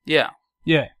 Yeah,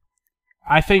 Yeah,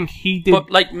 I think he did.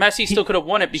 but like Messi still could have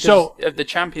won it because so- of the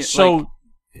champion. so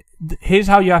here's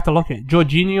how you have to look at it.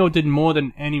 Jorginho did more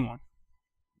than anyone.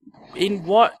 in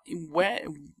what? Where?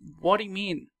 What do you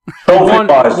mean?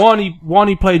 Trophy-wise. One,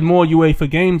 he played more UEFA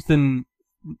games than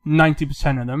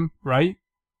 90% of them, right?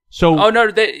 So Oh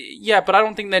no, yeah, but I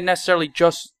don't think they're necessarily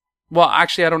just. Well,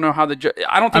 actually, I don't know how the.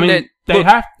 I don't I think mean, they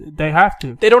have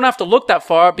to. They don't have to look that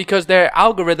far because their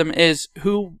algorithm is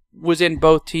who was in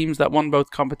both teams that won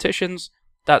both competitions.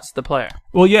 That's the player.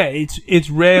 Well, yeah, it's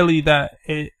rarely that.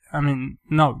 I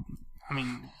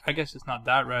guess it's not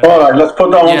that rare. All right, let's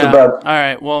put that one to bed. All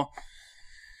right. Well,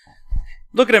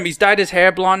 look at him. He's dyed his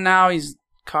hair blonde now. He's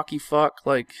cocky fuck.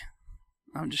 Like,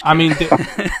 I'm just. I mean, kidding.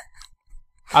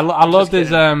 I love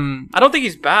this. I don't think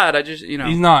he's bad. I just,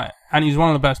 He's not, and he's one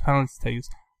of the best penalty takers.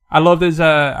 I love this,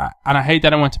 and I hate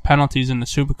that I went to penalties in the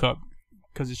Super Cup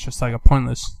because it's just like a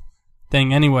pointless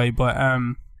thing anyway. But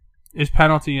his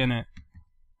penalty in it,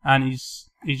 and he's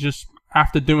just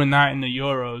after doing that in the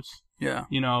Euros, Yeah.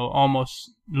 you know,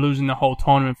 almost losing the whole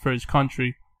tournament for his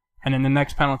country, and then the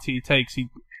next penalty he takes, he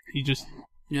just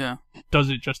Yeah. does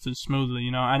it just as smoothly,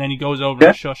 you know, and then he goes over Yeah.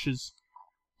 and shushes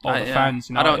all the fans.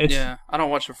 You know, I don't. it's, I don't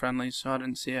watch the friendlies, so I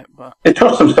didn't see it. But He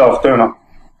trusts himself, doing it.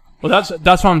 Well,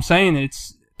 that's what I'm saying.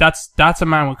 that's a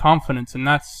man with confidence, and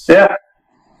that's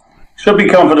should be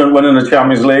confident winning the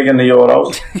Champions League and the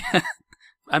Euros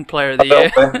and Player of the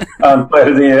Year. And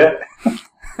Player of the Year.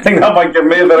 I think that might give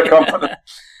me a bit of confidence.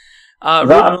 That and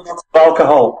lots of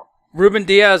alcohol. Ruben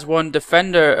Diaz won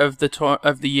Defender of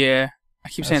the Year. I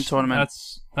keep saying tournament.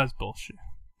 That's bullshit.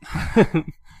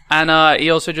 And he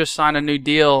also just signed a new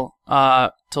deal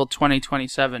till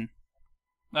 2027.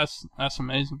 That's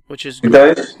amazing. Which is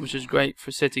great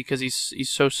for City because he's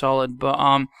so solid. But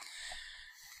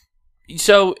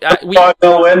so we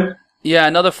 5-0 win. Yeah,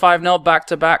 another 5-0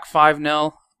 back-to-back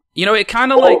 5-0. You know, it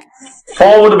kind of like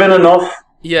 4 would have been enough.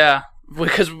 Yeah,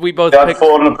 because we both had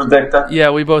 4 in the predictor. Yeah,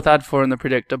 we both had 4 in the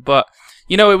predictor. But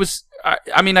you know, it was.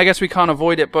 I mean, I guess we can't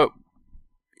avoid it. But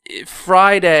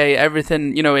Friday,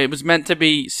 everything. You know, it was meant to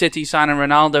be City signing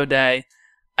Ronaldo Day.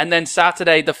 And then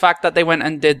Saturday, the fact that they went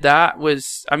and did that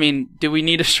was, I mean, do we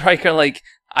need a striker? Like,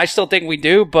 I still think we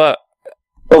do, but...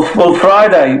 Well,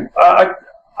 Friday,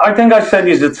 I think I sent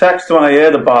you the text when I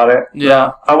heard about it.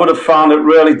 Yeah. I would have found it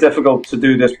really difficult to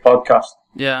do this podcast.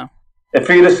 Yeah. If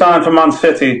he'd have signed for Man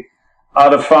City,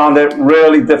 I'd have found it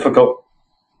really difficult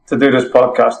to do this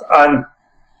podcast. And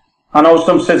I know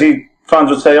some City fans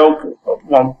would say, oh,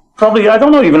 well, probably, I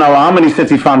don't know even how many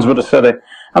City fans would have said it.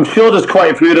 I'm sure there's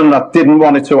quite a few of them that didn't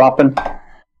want it to happen.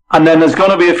 And then there's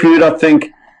going to be a few that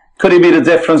think, could he be the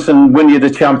difference and win you the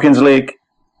Champions League?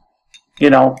 You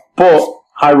know, but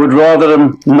I would rather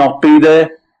him not be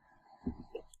there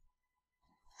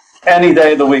any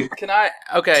day of the week.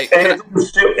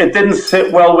 It didn't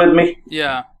sit well with me.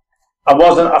 Yeah.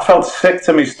 I felt sick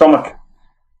to my stomach.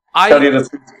 I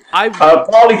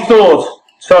partly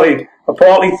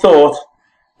thought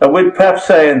that with Pep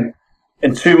saying,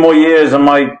 in 2 more years, I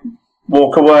might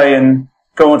walk away and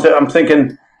go into. I'm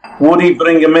thinking, would he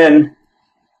bring him in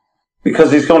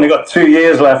because he's only got 2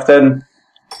 years left? And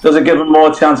does it give him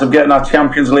more chance of getting that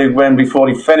Champions League win before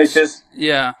he finishes?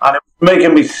 Yeah. And it was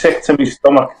making me sick to my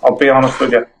stomach. I'll be honest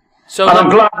with you. And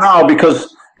I'm glad now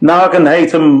because now I can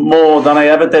hate him more than I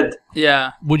ever did.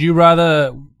 Yeah. Would you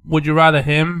rather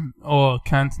him or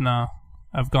Cantona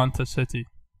have gone to City?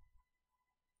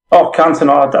 Oh,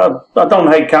 Cantona. I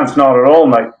don't hate Cantona at all,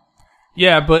 mate.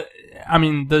 Yeah, but, I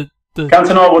mean, the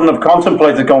Cantona wouldn't have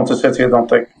contemplated going to City, I don't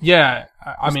think. Yeah,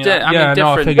 I mean,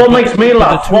 different. What makes me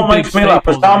laugh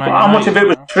is how much of it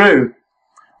was true.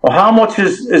 Or how much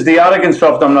is the arrogance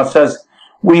of them that says,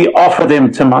 we offered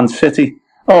him to Man City.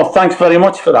 Oh, thanks very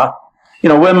much for that. You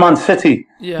know, we're Man City.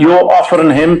 Yeah. You're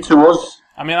offering him to us.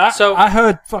 I mean, I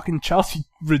heard fucking Chelsea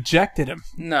rejected him.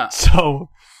 No.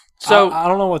 So I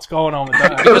don't know what's going on with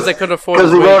that. Because they couldn't afford.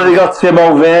 Because they've already got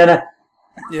Timo Werner.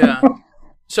 Yeah.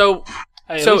 So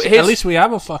at least we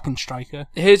have a fucking striker.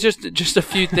 Here's just a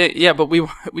few things. Yeah, but we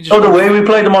just. Oh, the way we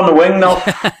played him on the wing now.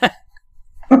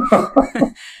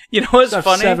 You know what's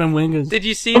funny? 7 wingers. Did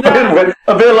you see that?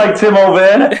 A bit like Timo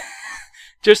Werner.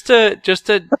 just to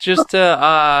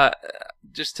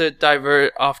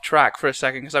divert off track for a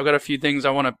second, because I've got a few things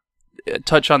I want to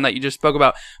touch on that you just spoke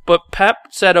about. But Pep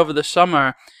said over the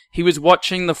summer he was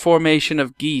watching the formation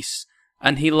of Geese,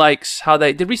 and he likes how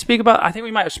they... Did we speak about... I think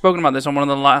we might have spoken about this on one of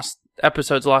the last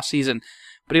episodes last season,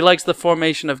 but he likes the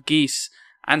formation of Geese,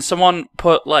 and someone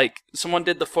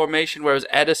did the formation where it was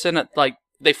Edison at, like,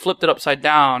 they flipped it upside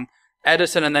down,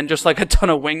 Edison, and then just like a ton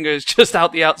of wingers just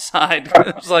out the outside.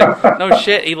 It was like, no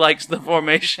shit, he likes the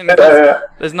formation.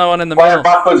 There's no one in the middle.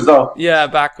 Backwards though. Yeah,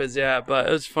 backwards, yeah, but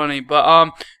it was funny.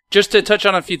 But just to touch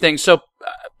on a few things. So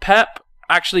Pep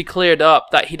actually cleared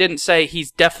up that he didn't say he's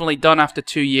definitely done after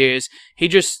 2 years.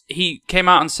 He came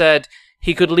out and said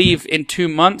he could leave in 2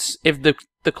 months if the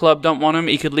club don't want him.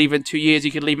 He could leave in 2 years. He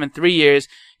could leave in 3 years.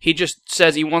 He just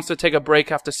says he wants to take a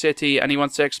break after City and he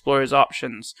wants to explore his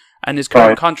options. And his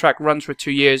current contract runs for 2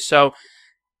 years. So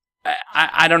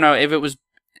I don't know if it was.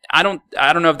 I don't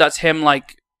know if that's him.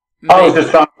 Like, I was just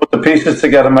trying to put the pieces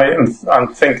together, mate,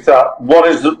 and think that what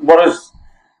is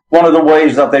one of the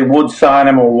ways that they would sign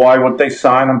him, or why would they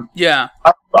sign him? Yeah,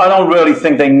 I don't really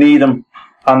think they need him,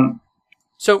 and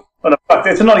so in fact,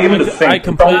 it's not even a thing. I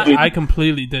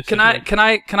completely disagree. Can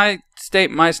I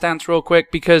state my stance real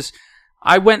quick, because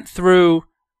I went from,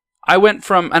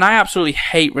 and I absolutely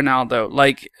hate Ronaldo.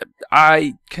 Like,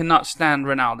 I cannot stand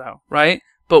Ronaldo, right?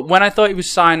 But when I thought he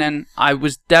was signing, I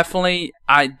definitely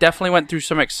went through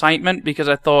some excitement, because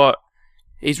I thought,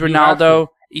 he's Ronaldo.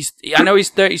 I know he's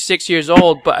 36 years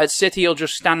old, but at City he'll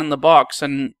just stand in the box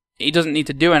and he doesn't need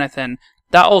to do anything.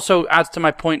 That also adds to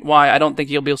my point why I don't think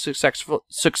he'll be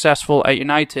successful at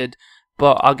United,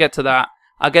 but I'll get to that.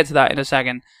 I'll get to that in a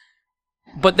second.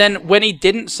 But then when he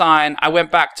didn't sign, I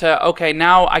went back to, okay,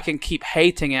 now I can keep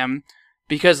hating him,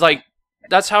 because like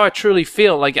that's how I truly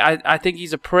feel. Like I think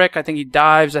he's a prick. I think he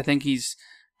dives. I think he's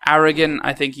arrogant.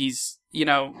 I think he's, you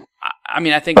know, I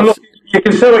mean, I think look, you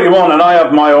can say what you want, and I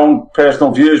have my own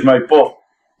personal views, mate. But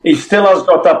he still has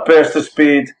got that burst of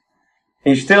speed.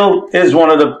 He still is one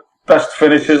of the best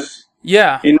finishers.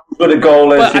 Yeah, he knows where the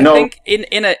goal is. But I think in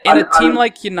a team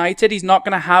like United, he's not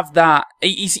going to have that.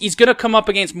 He's going to come up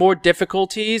against more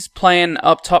difficulties playing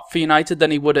up top for United than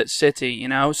he would at City. You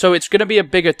know, so it's going to be a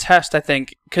bigger test, I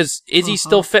think. Because is he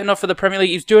still fit enough for the Premier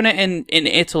League? He's doing it in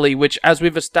Italy, which, as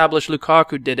we've established,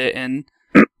 Lukaku did it in.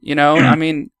 You know, I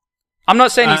mean, I'm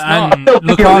not saying he's not.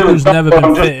 Lukaku's never been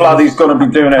I'm just glad he's going to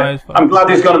be doing it. I'm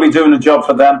glad he's going to be doing the job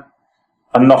for them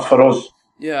and not for us.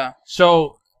 Yeah.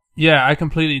 So. Yeah, I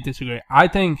completely disagree. I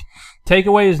think take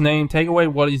away his name, take away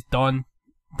what he's done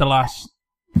the last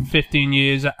 15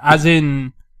 years, as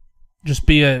in just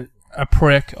be a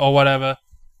prick or whatever.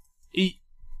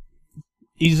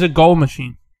 He's a goal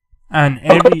machine. And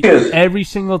every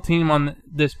single team on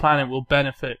this planet will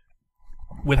benefit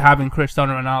with having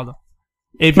Cristiano Ronaldo.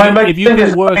 If I'm going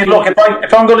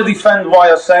to defend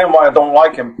why I don't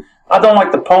like him, I don't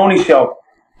like the pony show.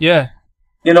 Yeah.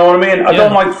 You know what I mean? I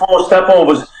don't like 4 step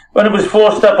overs. When it was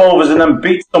 4 step overs and then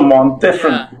beat someone,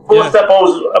 different. 4 step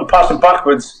overs and passing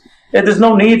backwards. There's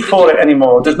no need for it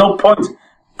anymore. There's no point.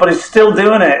 But he's still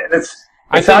doing it. It's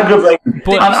aggravating.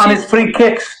 And his free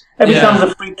kicks. Every time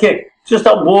there's a free kick, just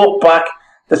that walk back,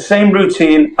 the same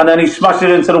routine, and then he smashes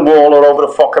it into the wall or over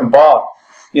the fucking bar.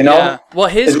 You know? Yeah. Well,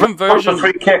 his conversion for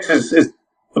free kicks is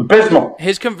abysmal.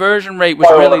 His conversion rate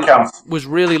was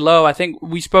really low. I think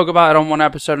we spoke about it on one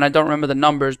episode, and I don't remember the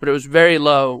numbers, but it was very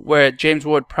low. Where James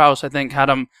Ward-Prowse, I think, had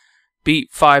him beat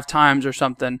 5 times or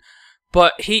something.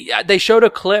 But they showed a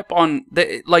clip on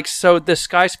the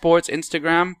Sky Sports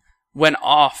Instagram went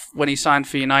off when he signed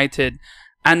for United,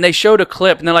 and they showed a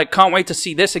clip, and they're like, "Can't wait to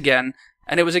see this again."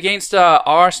 And it was against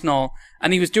Arsenal,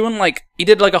 and he was doing he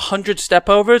did 100 step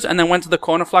overs, and then went to the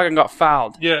corner flag and got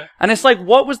fouled. Yeah, and it's like,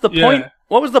 what was the point?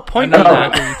 What was the point of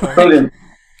that? Brilliant.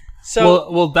 So,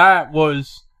 well, that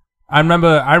was. I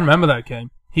remember that game.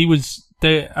 He was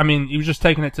there. I mean, he was just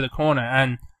taking it to the corner,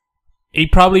 and he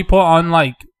probably put on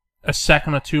a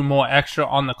second or 2 more extra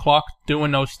on the clock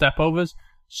doing those step overs.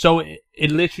 So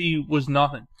it literally was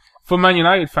nothing. For Man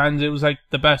United fans, it was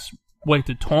the best way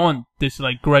to taunt this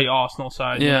great Arsenal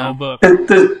side. Yeah. You know, but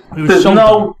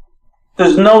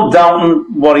there's no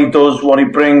doubting what he does, what he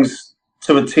brings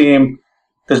to a team.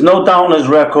 There's no doubt in his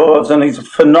records, and he's a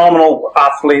phenomenal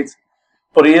athlete,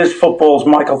 but he is football's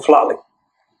Michael Flatley.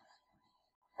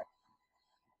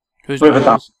 Who's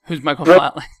Michael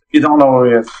Flatley? You don't know who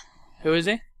he is. Who is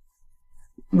he?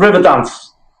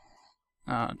 Riverdance.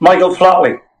 Michael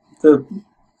Flatley.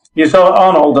 You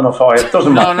aren't old enough for it.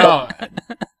 Doesn't matter. No.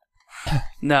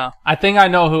 No. I think I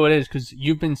know who it is because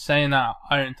you've been saying that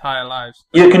our entire lives.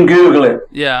 You can Google it.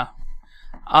 Yeah.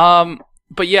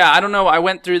 But yeah, I don't know. I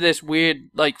went through this weird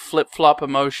flip-flop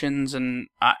emotions, and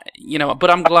but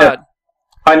I'm glad.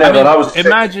 I know that. I was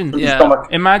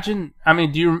imagine. I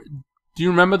mean, do you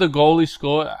remember the goal he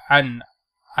scored? And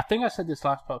I think I said this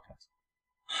last podcast.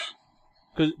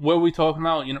 Because were we talking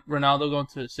about Ronaldo going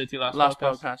to City last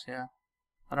podcast? Yeah.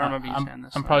 I don't remember you saying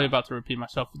this. I'm probably about to repeat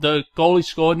myself. The goal he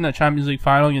scored in the Champions League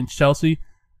final against Chelsea,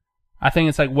 I think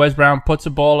it's Wes Brown puts the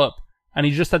ball up, and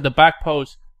he's just at the back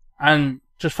post, and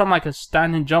just from a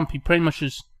standing jump, he pretty much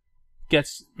just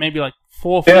gets maybe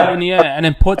 4 feet in the air, and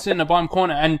then puts it in the bottom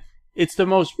corner, and it's the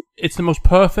most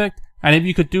perfect. And if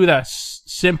you could do that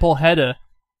simple header,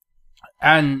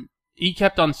 and he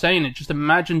kept on saying it, just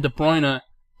imagine De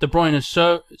Bruyne's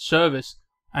service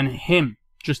and him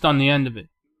just on the end of it.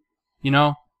 You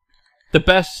know, the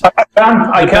best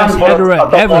header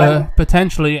ever,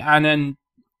 potentially, and then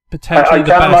potentially the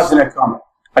best. I can't imagine it coming.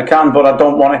 I can, but I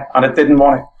don't want it, and it didn't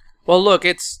want it. Well, look,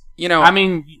 it's I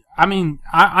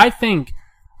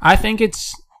think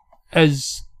it's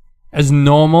as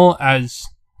normal as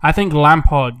I think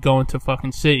Lampard going to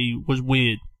fucking City was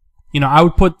weird. I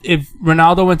would put if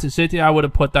Ronaldo went to City, I would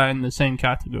have put that in the same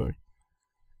category.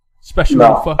 Especially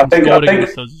when I think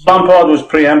Lampard was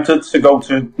preempted to go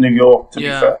to New York. To be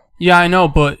fair. Yeah, I know,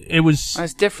 but it was.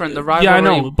 It's different. The rivalry. Yeah, I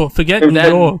know, but forget New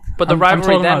York. But the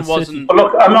rivalry then wasn't. But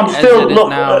look, I'm still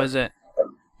now, is it?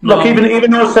 Look,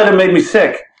 even though I said it made me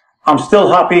sick, I'm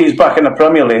still happy he's back in the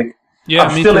Premier League. Yeah,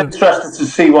 I'm still interested to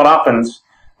see what happens.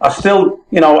 I still,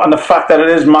 and the fact that it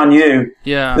is Man U.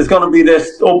 Yeah. There's going to be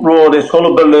this uproar, this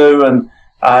hullabaloo, and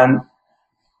I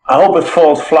hope it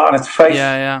falls flat on its face.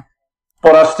 Yeah.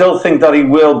 But I still think that he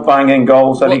will bang in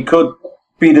goals, and he could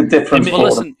be the difference for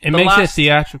them. It makes it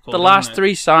theatrical. The last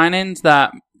 3 signings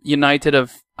that United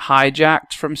have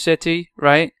hijacked from City,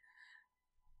 right?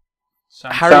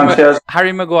 Sanchez.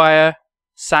 Harry Maguire,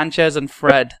 Sanchez, and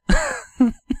Fred.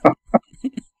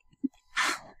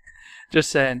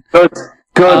 Just saying. Good.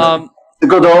 A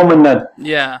good omen then.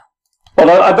 Yeah.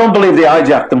 Well, I don't believe they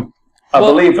hijacked him. I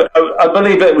believe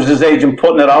it was his agent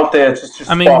putting it out there.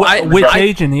 I mean, which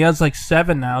agent? He has like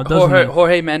 7 now, doesn't he?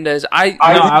 Jorge Mendes. I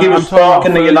think he was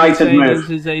sparking the United move.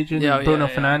 His agent. Bruno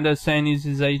Fernandes saying he's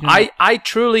his agent. I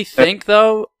truly think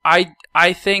though.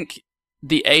 I think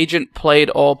the agent played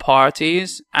all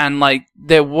parties, and like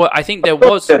I think there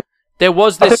was this.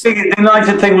 I think the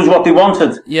United thing was what they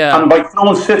wanted. Yeah. And by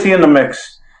throwing City in the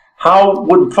mix, how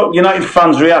would United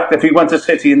fans react if he went to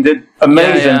City and did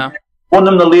amazing? Yeah. Won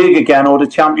them the league again or the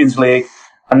Champions League,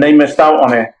 and they missed out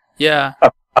on it. Yeah.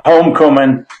 A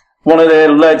homecoming, one of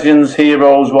their legends,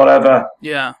 heroes, whatever.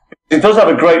 Yeah. He does have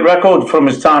a great record from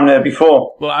his time there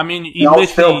before. Well, I mean, you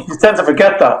tend to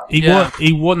forget that.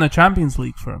 He won the Champions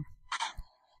League for him.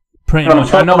 Pretty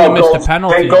much. I know he missed a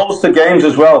penalty. Goals to games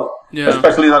as well. Yeah.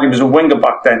 Especially that he was a winger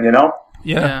back then, you know?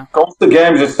 Yeah. Goals to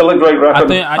games is still a great record.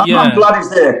 I'm glad he's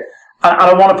there. And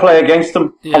I want to play against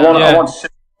him. Yeah.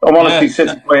 I want to see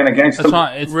City playing against him.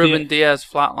 Right. Ruben Diaz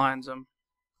flatlines him.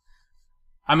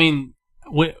 I mean,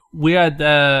 we had.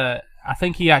 I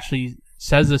think he actually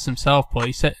says this himself, but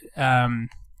he said,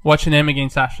 watching him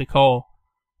against Ashley Cole,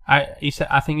 I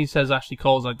think he says Ashley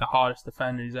Cole's like the hardest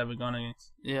defender he's ever gone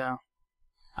against. Yeah.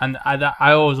 And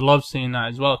I always love seeing that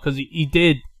as well, because he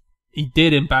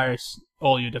did embarrass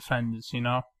all your defenders, you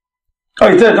know.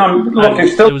 Oh, he did. Look,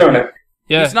 he's still doing it.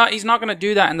 Yeah. He's not going to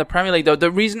do that in the Premier League though.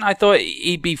 The reason I thought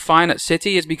he'd be fine at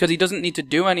City is because he doesn't need to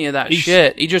do any of that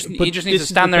shit. He just needs to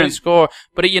stand there and score.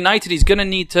 But at United, he's going to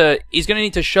need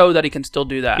to show that he can still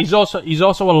do that. He's also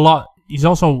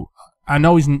I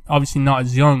know he's obviously not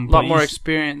as young, a lot more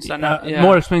experienced.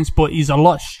 More experienced, but he's a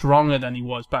lot stronger than he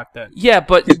was back then. Yeah,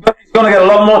 but he's going to get a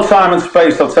lot more time and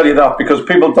space. I'll tell you that, because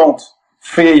people don't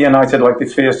fear United like they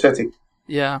fear City.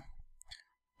 Yeah.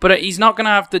 But he's not going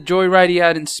to have the joyride he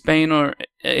had in Spain or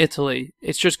Italy.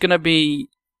 It's just going to be,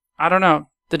 I don't know,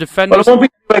 the defenders. Well,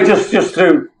 it won't be just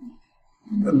through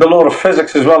the law of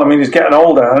physics as well. I mean, he's getting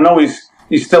older. I know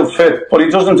he's still fit, but he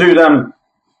doesn't do them.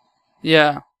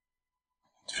 Yeah.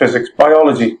 Physics,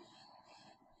 biology.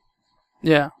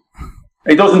 Yeah.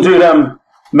 He doesn't do them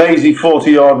mazy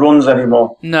 40-yard runs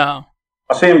anymore. No.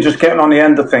 I see him just getting on the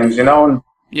end of things, you know. And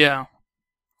yeah.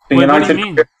 What do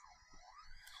you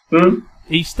mean?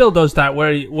 He still does that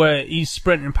where he's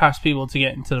sprinting past people to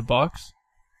get into the box.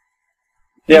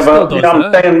 Yeah, but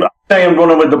I'm saying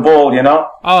running with the ball, you know.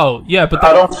 Oh, yeah, but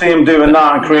I don't see him doing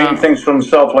that and creating things for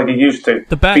himself like he used to.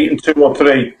 Beating 2 or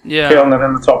 3, killing it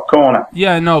in the top corner.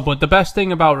 Yeah, no, but the best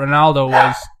thing about Ronaldo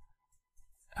was,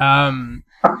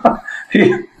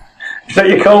 is that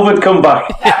your COVID comeback?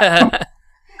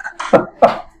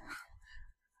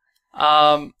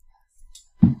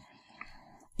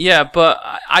 Yeah, but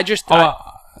I just.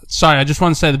 Sorry, I just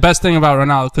want to say the best thing about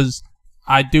Ronaldo, because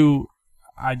I do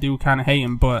kind of hate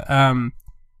him, but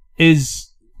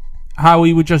is how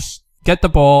he would just get the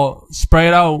ball, spray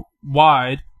it out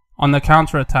wide on the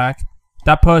counter attack.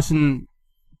 That person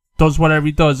does whatever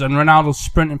he does, and Ronaldo's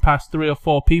sprinting past 3 or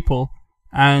 4 people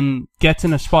and gets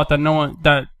in a spot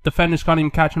that defenders can't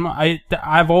even catch him up.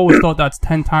 I've always thought that's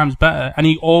 10 times better, and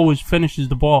he always finishes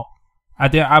the ball.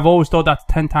 I've always thought that's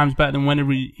 10 times better than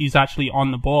whenever he's actually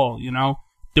on the ball, you know?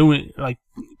 Doing it, like,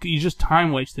 he's just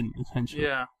time wasting, essentially.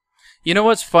 Yeah. You know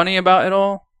what's funny about it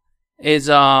all? Is,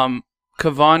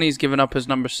 Cavani's given up his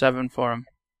number 7 for him.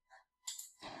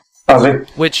 Has he?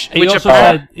 Which he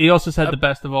also said the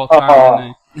best of all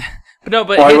time, didn't he? But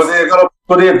why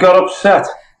would he have got upset?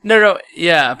 No,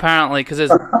 yeah, apparently,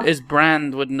 because his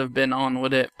brand wouldn't have been on,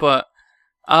 would it? But,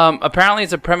 apparently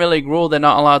it's a Premier League rule, they're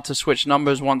not allowed to switch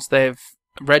numbers once they've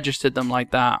registered them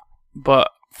like that. But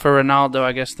for Ronaldo,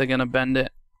 I guess they're going to bend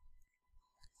it.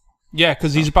 Yeah,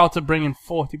 because he's about to bring in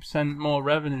 40% more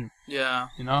revenue. Yeah.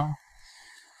 You know?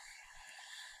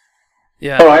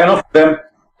 Yeah. All right, enough of them.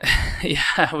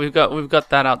 Yeah, we've got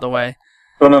that out the way.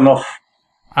 Done enough.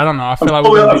 I don't know. I feel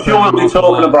I'm sure we'll be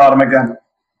talking about him again.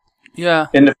 Yeah.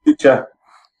 In the future.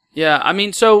 Yeah, I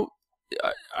mean, so,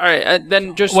 all right,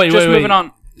 then just wait, moving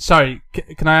on. Sorry,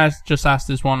 can I just ask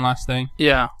this one last thing?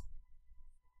 Yeah.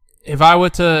 If I were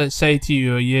to say to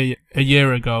you a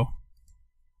year ago,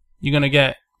 you're gonna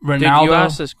get Ronaldo. Did you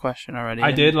ask this question already?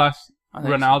 I did last.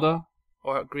 Ronaldo so.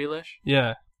 Or Grealish?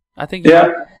 Yeah. I think.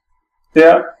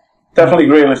 Yeah, definitely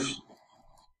Grealish.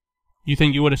 You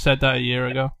think you would have said that a year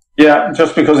ago? Yeah,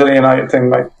 just because of the United thing,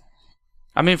 mate.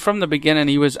 I mean, from the beginning,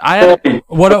 he was.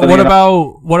 What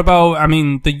about? I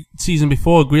mean, the season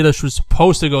before, Grealish was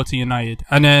supposed to go to United,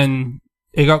 and then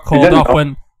it got called off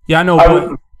when. Yeah, I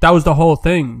know, That was the whole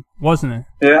thing, wasn't it?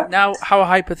 Yeah. Now, how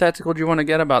hypothetical do you want to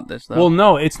get about this, though? Well,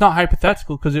 no, it's not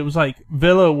hypothetical because it was like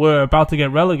Villa were about to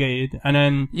get relegated, and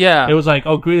then it was like,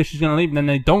 oh, Grealish is going to leave, and then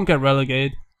they don't get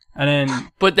relegated, and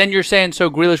then... But then you're saying so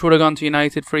Grealish would have gone to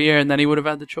United for a year, and then he would have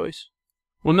had the choice?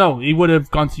 Well, no, he would have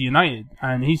gone to United,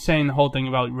 and he's saying the whole thing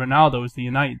about Ronaldo is the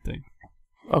United thing.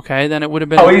 Okay, then it would have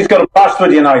been... Oh, he's got a past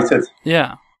with United.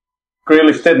 Yeah.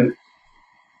 Grealish didn't.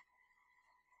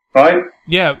 Right?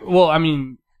 Yeah, well, I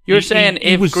mean... You're saying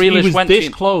if Grealish went this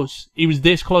close, he was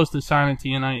this close to signing to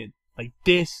United. Like,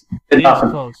 this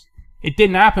close. It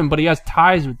didn't happen, but he has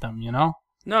ties with them, you know?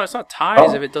 No, it's not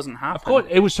ties if it doesn't happen. Of course,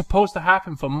 it was supposed to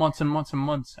happen for months and months and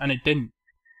months, and it didn't.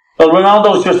 Well,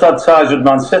 Ronaldo's just had ties with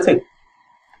Man City.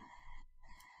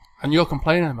 And you're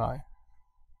complaining about it?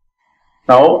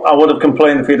 No, I would have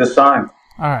complained if he'd have signed.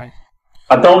 Alright.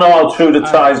 I don't know how true the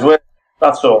ties were,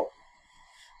 that's all.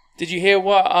 Did you hear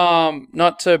what,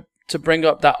 not to bring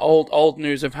up that old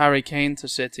news of Harry Kane to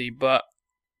City, but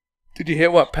did you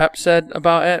hear what Pep said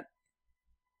about it?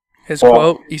 His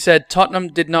quote, he said, Tottenham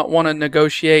did not want to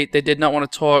negotiate, they did not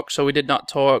want to talk, so we did not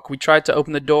talk. We tried to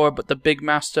open the door, but the big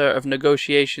master of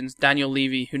negotiations, Daniel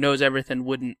Levy, who knows everything,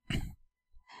 wouldn't.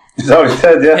 Is that what he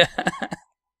said, yeah?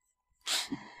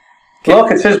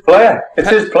 Look, it's his player. It's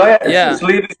his player. It's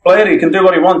Levy's player. He can do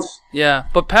what he wants. Yeah,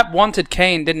 but Pep wanted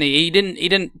Kane, didn't he? He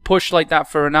didn't push like that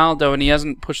for Ronaldo, and he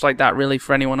hasn't pushed like that really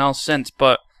for anyone else since.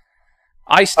 But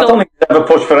I don't think he's ever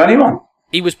pushed for anyone.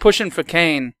 He was pushing for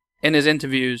Kane in his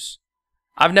interviews.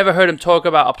 I've never heard him talk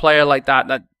about a player like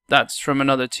that's from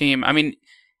another team. I mean,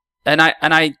 and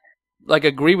I like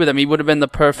agree with him. He would have been the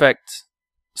perfect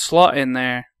slot in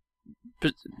there,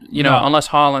 but, you know, unless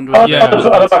Haaland was. I'd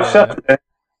have accepted it.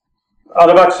 I'd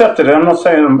have accepted it. I'm not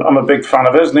saying I'm a big fan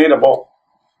of his neither, but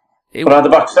I'd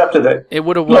have accepted it. It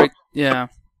would have worked, yeah.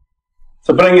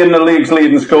 To bring in the league's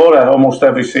leading scorer almost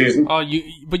every season. Oh,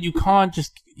 but you can't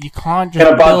just in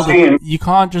a bad team. You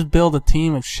can't just build a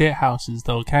team of shit houses,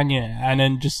 though, can you? And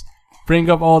then just bring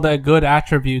up all their good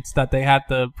attributes that they had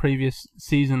the previous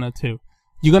season or two.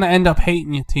 You're gonna end up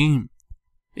hating your team.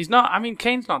 He's not. I mean,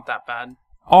 Kane's not that bad.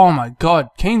 Oh my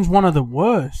God, Kane's one of the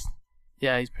worst.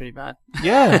 Yeah, he's pretty bad.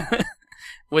 Yeah.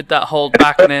 With that whole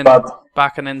backing in.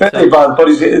 Very bad, but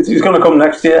he's going to come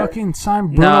next year. Fucking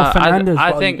sign Bruno Fernandes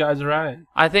while you guys are at it.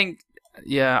 I think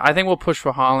we'll push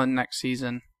for Haaland next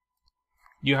season.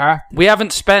 You have to. We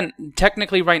haven't spent,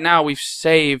 technically right now, we've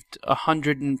saved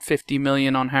 150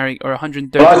 million on Harry, or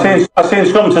 130 Well, I seen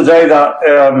some today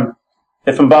that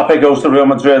if Mbappe goes to Real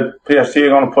Madrid, PSG are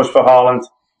going to push for Haaland.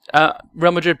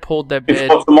 Real Madrid pulled their bid.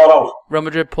 It's for tomorrow. Real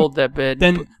Madrid pulled their bid.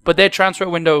 But their transfer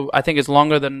window, I think, is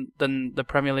longer than the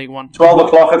Premier League one. 12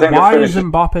 o'clock, I think. Why is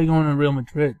Mbappe going to Real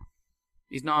Madrid?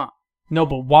 He's not. No,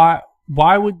 but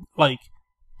why would, like,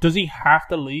 does he have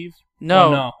to leave?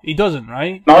 No. No, he doesn't,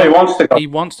 right? No, he wants to go. He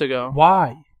wants to go.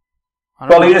 Why?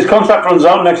 Well, his contract runs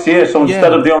out next year, so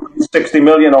instead of the 160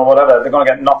 million or whatever, they're going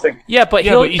to get nothing. Yeah, but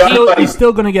he's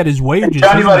still going to get his wages. In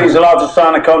January, he's allowed to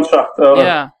sign a contract.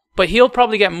 Yeah. But he'll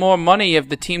probably get more money if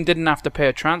the team didn't have to pay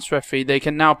a transfer fee. They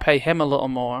can now pay him a little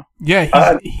more.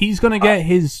 Yeah, he's going to get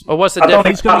his... Or what's the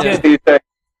difference? He's going to get...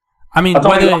 I mean,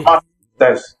 whether...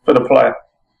 for the player.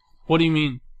 What do you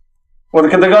mean? Well,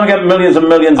 they're going to get millions and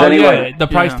millions anyway. Yeah, the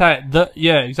price tag.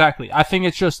 Yeah, exactly. I think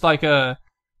it's just like a...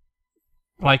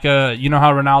 you know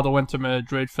how Ronaldo went to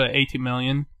Madrid for 80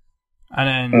 million?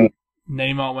 And then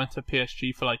Neymar went to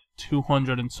PSG for like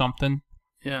 200 and something.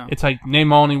 Yeah. It's like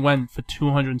Neymar only went for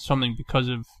 200 and something because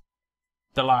of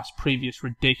the last previous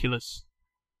ridiculous.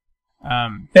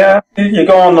 Yeah, you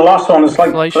go on the last one. It's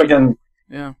like friggin'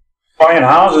 buying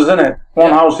houses, isn't it?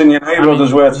 One house in your neighbourhood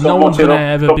is worth so much. No one's gonna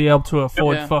ever be able to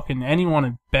afford fucking anyone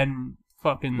if Ben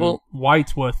fucking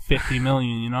White's worth 50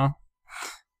 million. You know.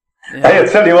 Yeah. Hey, I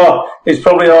tell you what, he's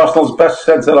probably Arsenal's best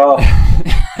centre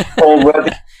half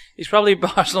already. He's probably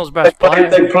Arsenal's best player.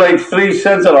 They played 3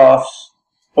 centre halves.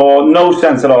 Or no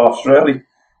centre halves, really.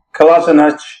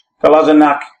 Kolasinac,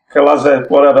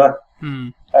 whatever.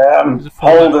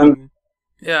 Holden,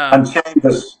 and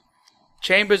Chambers.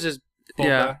 Chambers is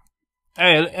Hey,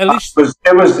 at least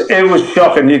it was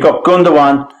shocking. You got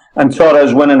Gundogan and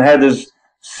Torres winning headers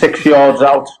 6 yards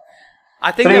out.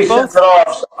 I think 3 centre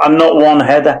halves and not one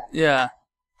header. Yeah,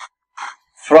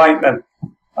 frightening,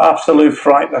 absolute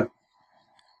frightening.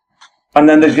 And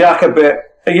then there's Xhaka bit.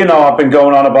 You know, I've been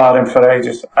going on about him for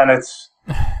ages, and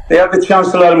they had the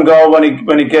chance to let him go when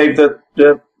he gave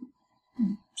the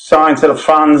sign to the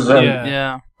fans,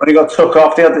 and when he got took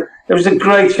off, there was a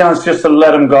great chance just to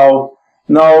let him go.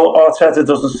 No, Arteta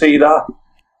doesn't see that,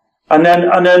 and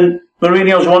then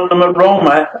Mourinho's wanting him at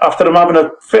Roma after him having a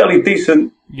fairly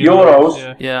decent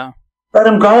Euros. Yeah. let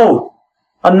him go.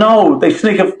 And no, they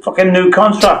sneak a fucking new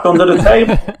contract under the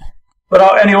table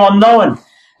without anyone knowing.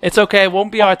 It's okay. It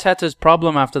won't be Arteta's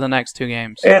problem after the next 2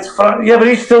 games. Yeah, but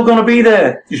he's still going to be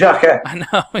there, Xhaka. I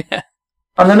know, yeah.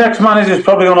 And the next manager's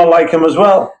probably going to like him as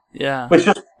well. Yeah. Which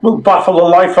just will baffle the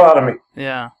life out of me.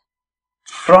 Yeah.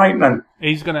 Frightening.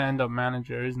 He's going to end up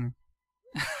manager, isn't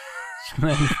he? He's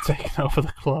going to end up taking over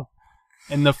the club.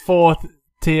 In the 4th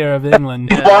tier of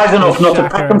England. He's wise enough not to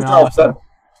pick himself then.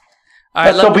 All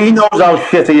right, so he knows how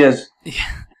shit he is.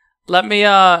 Let me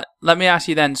ask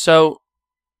you then. So,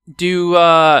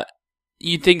 do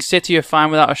you think City are fine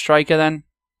without a striker then,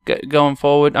 going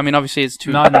forward? I mean, obviously it's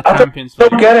too. Not in the Champions League. I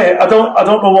don't get it. I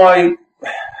don't know why.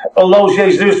 Although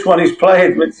Jesus, when he's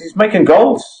played, he's making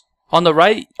goals on the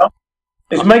right.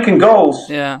 He's making goals.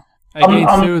 Yeah.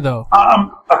 Against who though?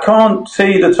 I can't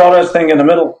see the Torres thing in the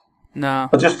middle. No.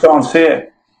 I just can't see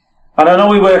it. And I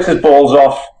know he works his balls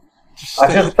off.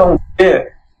 I just don't see it.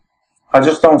 I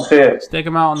just don't see it. Stick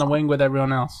him out on the wing with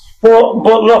everyone else. But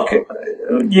look,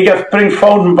 bring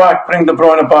Foden back, bring De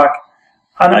Bruyne back,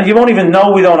 and you won't even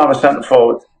know we don't have a centre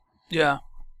forward. Yeah.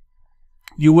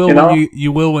 You will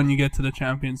you will when you get to the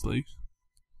Champions League.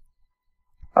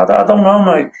 I don't know,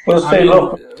 mate. We'll see.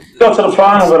 Look, got to the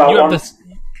final without one.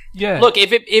 Yeah. Look,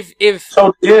 if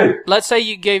so did you. Let's say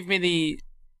you gave me the.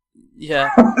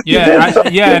 Yeah.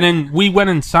 And then we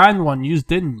went and signed one. You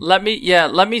didn't. Let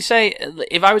me say,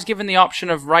 if I was given the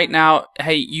option of right now,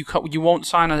 hey, you won't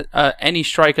sign any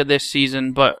striker this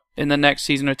season, but in the next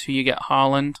season or 2 you get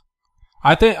Haaland.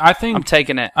 I think I'm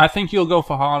taking it. I think you'll go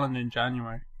for Haaland in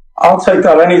January. I'll take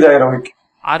that any day of the week.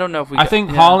 I don't know if we. I think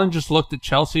Haaland just looked at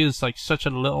Chelsea as like such a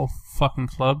little fucking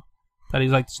club that he's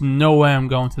like, there's no way I'm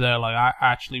going to there. Like, I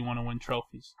actually want to win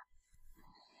trophies.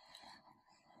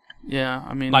 Yeah,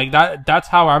 I mean, like that's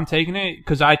how I'm taking it,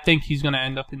 because I think he's going to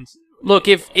end up in. Look,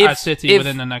 if City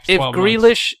within the next 12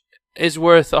 Grealish months. is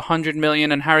worth 100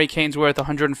 million and Harry Kane's worth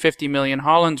 150 million,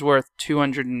 Haaland's worth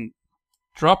 200 and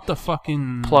drop the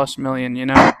fucking plus million. You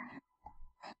know,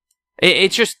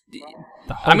 it's just.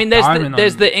 I mean,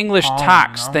 there's the English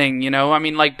tax thing. You know, I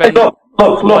mean, like Ben. Hey, look!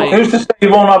 Who's to say he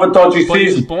won't have a dodgy season? He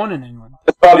was born in England.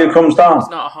 His value comes down. He's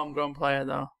not a homegrown player,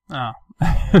 though. Oh.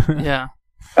 Yeah.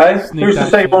 Hey, who's to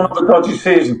say he won't have a dodgy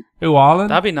season? Who, Haaland?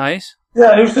 That'd be nice.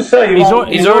 Yeah, who's to say he's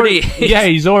already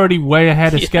he's already way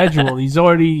ahead of schedule. He's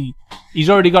already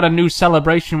got a new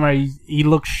celebration where he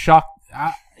looks shocked.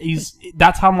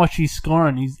 That's how much he's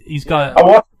scoring. He's got. I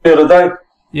watched it the other day.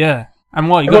 Yeah, and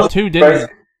what, he got 2, didn't he?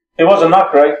 It wasn't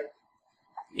that great.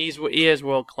 He is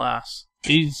world class.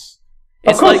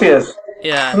 Of course he is.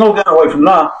 Yeah. No getting away from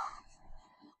that.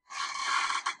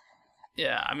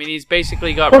 Yeah, I mean, he's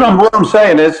basically got. What I'm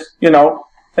saying is,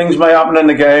 things may happen in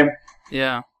the game.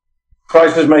 Yeah.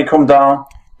 Prices may come down.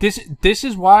 This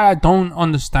is why I don't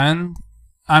understand.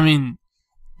 I mean,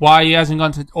 why he hasn't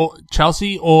gone to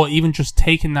Chelsea or even just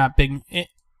taken that big.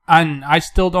 And I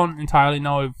still don't entirely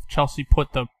know if Chelsea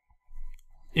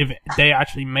if they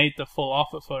actually made the full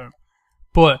offer for him.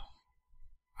 But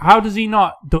how does he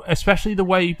not, especially the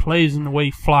way he plays and the way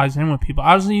he flies in with people,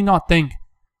 how does he not think,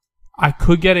 I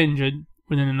could get injured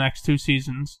within the next 2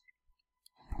 seasons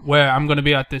where I'm going to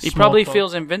be at this. He probably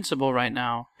feels invincible right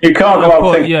now. You can't go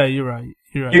out thinking. Yeah, you're right.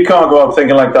 You can't go out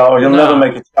thinking like that, or you'll never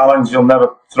make a challenge. You'll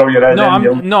never throw your head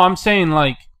in. I'm saying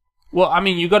like, well, I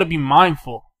mean, you got to be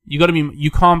mindful.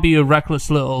 You can't be a reckless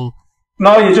little.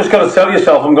 No, you just got to tell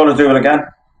yourself, I'm going to do it again.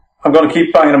 I'm going to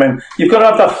keep banging him in. You've got to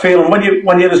have that feeling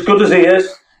when you're as good as he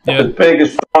is, as big,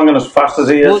 as strong, and as fast as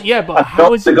he is. Well, yeah, but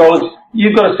how is the goal?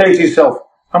 You've got to say to yourself,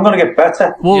 I'm going to get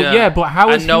better. Well, yeah, but how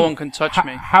is no one can touch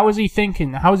me. How is he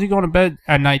thinking? How is he going to bed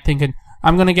at night thinking,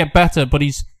 I'm going to get better, but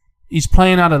he's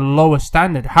playing at a lower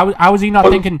standard? How is he not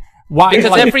thinking? Why?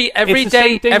 Because every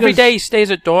day he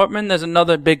stays at Dortmund, there's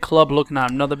another big club looking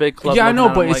at him, another big club. Yeah, I know,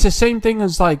 but it's the same thing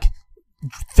as like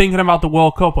thinking about the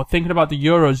World Cup or thinking about the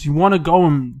Euros. You want to go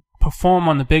and perform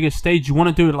on the biggest stage. You want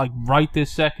to do it like right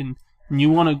this second, and you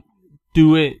want to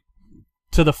do it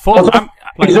to the full.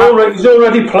 He's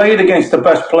already played against the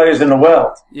best players in the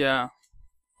world. Yeah.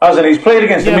 Hasn't he? He's played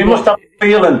against them. He must have a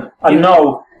feeling and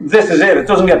know this is it. It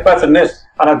doesn't get better than this.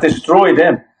 And I destroyed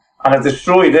him.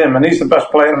 And he's the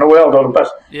best player in the world, or the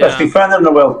best defender in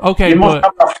the world. Okay, he must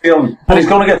have that feeling. And he's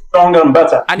going to get stronger and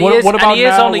better. And he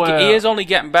is only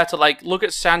getting better. Like, look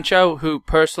at Sancho, who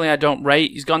personally I don't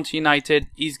rate. He's gone to United.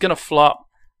 He's going to flop.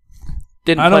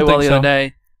 Didn't play well the other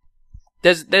day.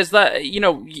 There's that,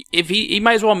 if he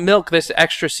might as well milk this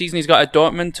extra season he's got at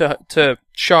Dortmund to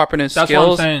sharpen his skills. That's what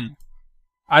I'm saying.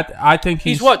 I think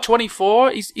he's what,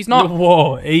 24? He's not.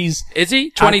 Whoa, is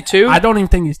he 22? I don't even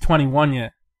think he's 21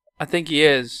 yet. I think he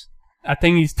is. I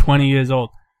think he's 20 years old.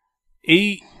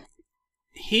 he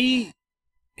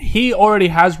already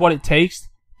has what it takes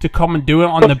to come and do it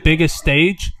on the biggest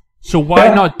stage. So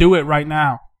why not do it right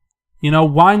now? You know,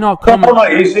 why not come?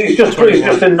 He's just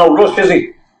in no rush, is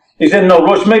he? He's in no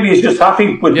rush. Maybe he's just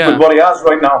happy with what he has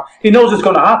right now. He knows it's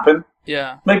going to happen.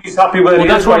 Yeah. Maybe he's happy with it. Well,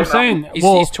 that's what I'm saying.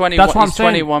 He's 21. That's what I'm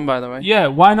saying. 21, by the way. Yeah.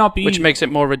 Why not be? Which makes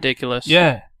it more ridiculous.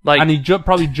 Yeah. And he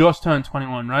probably just turned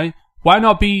 21, right? Why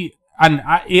not be? And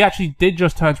he actually did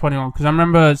just turn 21 because I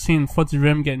remember seeing Footsy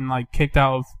Rim getting like kicked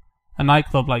out of a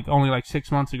nightclub like only like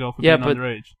 6 months ago for being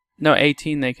underage. No,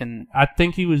 18 they can. I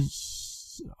think he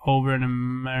was over in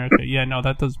America. Yeah, no,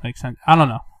 that does make sense. I don't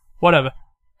know. Whatever.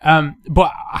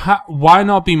 But why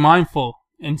not be mindful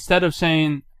instead of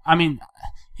saying? I mean,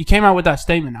 he came out with that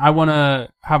statement. I want to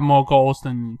have more goals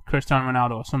than Cristiano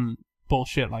Ronaldo or some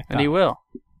bullshit like that. And he will.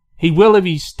 He will if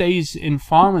he stays in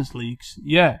farmers leagues.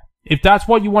 Yeah. If that's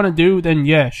what you want to do, then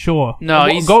yeah, sure. No,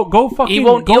 go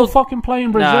fucking play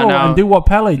in Brazil and do what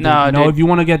Pele did. No, if you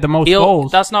want to get the most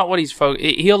goals. That's not what he's focused.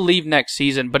 He'll leave next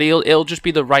season, but it'll just be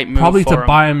the right move. Probably for to him.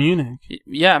 Bayern Munich.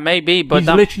 Yeah, maybe, but he's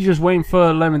literally just waiting for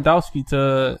Lewandowski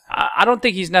to. I don't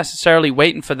think he's necessarily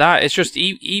waiting for that. It's just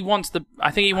he wants the.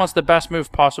 I think he wants the best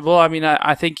move possible. I mean,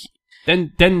 I think.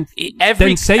 Then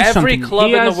every say every something.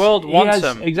 club in the world wants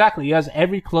him. Exactly, he has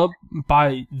every club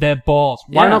by their balls.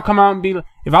 Why not come out and be?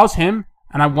 If I was him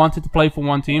and I wanted to play for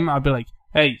one team, I'd be like,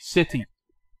 "Hey, City,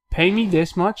 pay me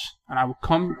this much, and I will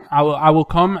come. I will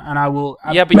come, and I will."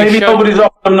 Yeah, but maybe nobody's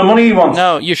offering him the money he wants.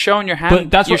 No, you're showing your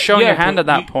hand. You're showing your hand at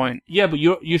that point. Yeah, but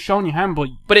you're showing your hand.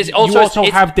 But it's also, you also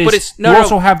have this. You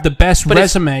also have the best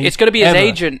resume. It's going to be his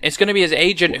agent. It's going to be his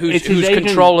agent who's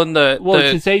controlling the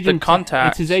contact.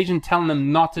 It's his agent telling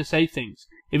him not to say things.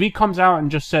 If he comes out and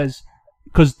just says,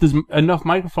 because there's enough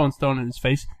microphones thrown in his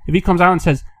face. If he comes out and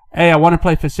says, "Hey, I want to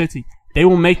play for City," they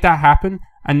will make that happen,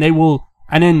 and they will,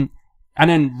 and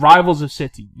then rivals of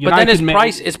City. But then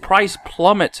his price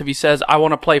plummets if he says, "I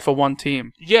want to play for one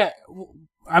team." Yeah,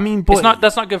 I mean, but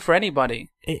that's not good for anybody.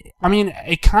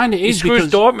 It kind of is. He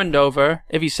screws Dortmund over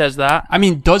if he says that. I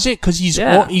mean, does it? Because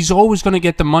he's always going to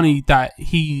get the money that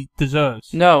he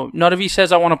deserves. No, not if he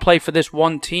says, "I want to play for this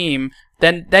one team."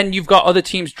 Then you've got other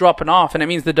teams dropping off, and it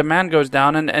means the demand goes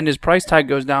down, and his price tag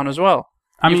goes down as well.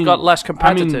 You've got less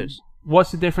competitors.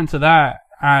 What's the difference of that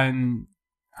and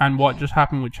what just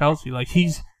happened with Chelsea? Like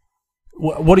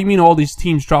what do you mean all these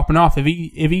teams dropping off? If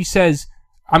he says,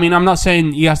 I mean, I'm not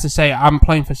saying he has to say I'm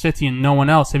playing for City and no one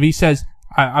else. If he says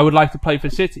I would like to play for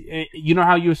City, you know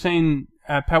how you were saying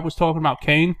Pep was talking about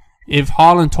Kane. If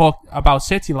Haaland talked about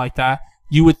City like that,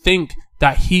 you would think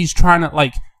that he's trying to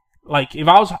like if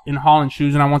I was in Haaland's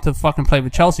shoes and I want to fucking play for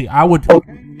Chelsea, I would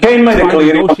Kane made it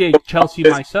clear negotiate Chelsea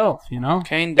myself, you know?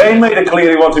 Kane made it clear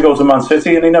he wanted to go to Man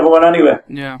City and he never went anywhere.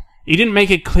 Yeah. He didn't make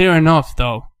it clear enough,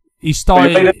 though. He started...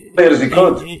 He made it clear as he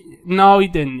could. No, he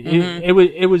didn't.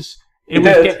 Mm-hmm.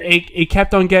 It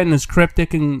kept on getting as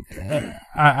cryptic and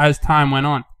as time went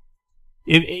on.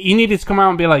 He needed to come out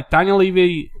and be like, Daniel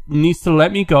Levy needs to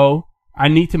let me go. I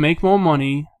need to make more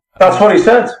money. That's what he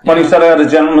said when he said I had a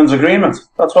gentleman's agreement.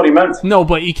 That's what he meant. No,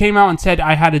 but he came out and said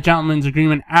I had a gentleman's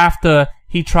agreement after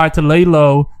he tried to lay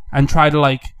low and try to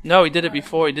like. No, he did it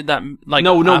before. He did that like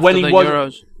no when he was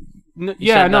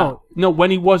Euros. No,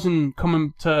 when he wasn't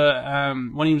coming to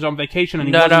when he was on vacation and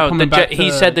he wasn't coming back.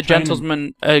 He said the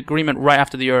gentleman's agreement right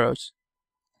after the Euros,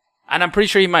 and I'm pretty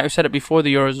sure he might have said it before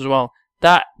the Euros as well.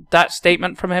 That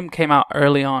statement from him came out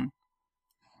early on.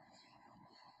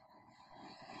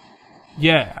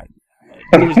 Yeah.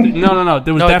 There was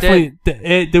definitely.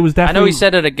 I know he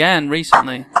said it again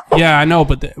recently. Yeah, I know,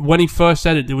 but when he first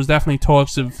said it, there was definitely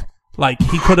talks of like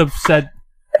he could have said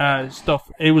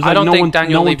stuff. It was like no one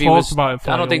talked about it.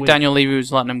 I don't think Daniel Levy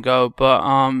was letting him go, but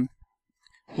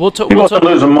he wasn't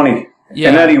losing money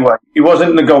in any way. He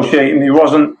wasn't negotiating. He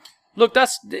wasn't. Look,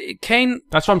 that's Kane.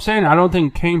 That's what I'm saying. I don't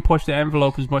think Kane pushed the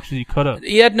envelope as much as he could have.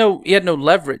 He had no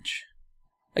leverage.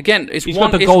 Again, he's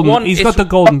got the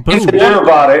golden boot. If you think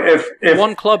about it, if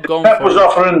one club going Pep was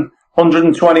offering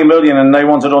 120 million and they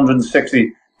wanted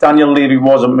 160, Daniel Levy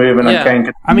wasn't moving and Kane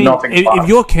could nothing. If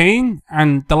you're Kane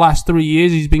and the last 3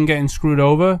 years he's been getting screwed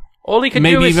over, all he can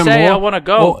do is say, "I want to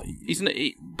go."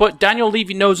 But Daniel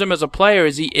Levy knows him as a player.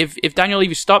 If Daniel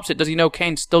Levy stops it, does he know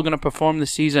Kane's still going to perform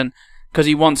this season? Because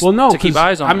he wants to keep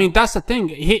eyes on him. I mean, that's the thing.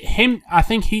 I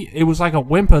think it was like a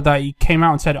whimper that he came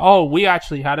out and said, "Oh, we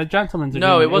actually had a gentleman's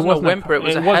agreement." No, it wasn't a whimper. It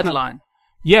was a headline.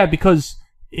 Yeah, because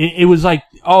it was like,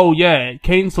 "Oh, yeah,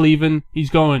 Kane's leaving. He's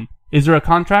going. Is there a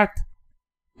contract?"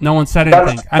 No one said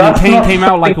anything. And then Kane came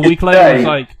out like a week later and was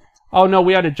like, "Oh, no,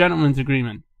 we had a gentleman's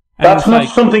agreement." And that's not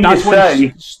something you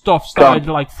say. Stuff started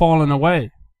like falling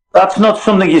away. That's not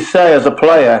something you say as a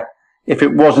player if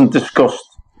it wasn't discussed.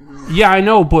 Yeah, I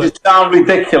know, but It sounds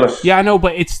ridiculous. yeah, I know,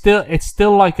 but it's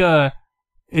still like a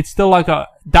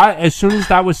that. As soon as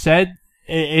that was said,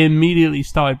 it immediately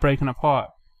started breaking apart.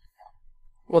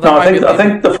 Well, No, I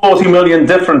think the 40 million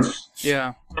difference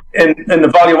yeah. in the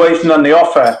valuation and the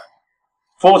offer,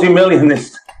 40 million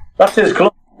that's his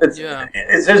club.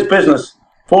 It's his business.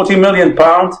 40 million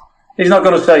pound. He's not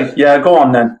going to say, yeah, go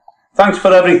on then. Thanks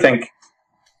for everything.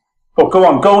 But go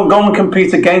on, go and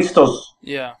compete against us.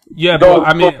 Yeah. Yeah, but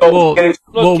I mean,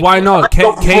 well, why not?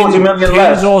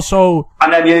 Kane's also,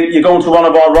 and then you're going to one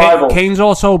of our rivals. Kane's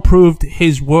also proved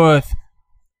his worth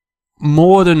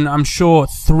more than, I'm sure,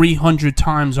 300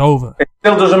 times over. It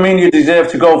still doesn't mean you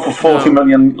deserve to go for 40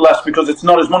 million less because it's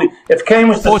not his money. If Kane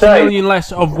was to 40 say... 40 million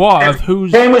less of what? Of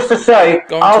who's... Kane was to say,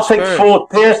 I'll take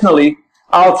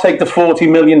the 40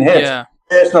 million hit. Yeah.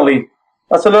 Personally.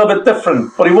 That's a little bit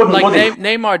different. But he wouldn't, like would he?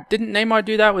 Neymar, didn't Neymar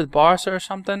do that with Barca or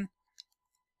something?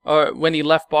 Or when he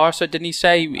left Barca, didn't he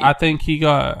say... I think he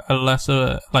got a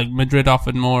lesser... Like, Madrid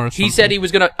offered more or something. He said he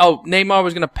was going to... Oh, Neymar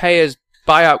was going to pay his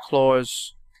buyout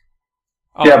clause.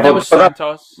 Oh, yeah, but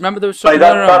Santos. Remember there was something...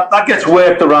 That gets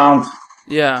worked around.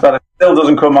 Yeah. That it still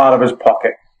doesn't come out of his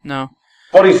pocket. No.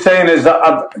 What he's saying is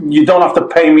that you don't have to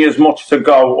pay me as much to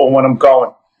go or when I'm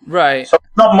going. Right. So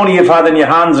it's not money you've had in your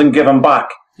hands and given back.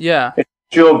 Yeah. It's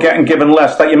you're getting given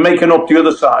less, that you're making up the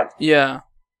other side. Yeah.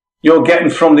 You're getting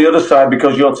from the other side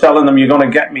because you're telling them you're going to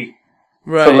get me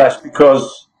for less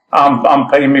because I'm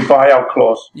paying me buyout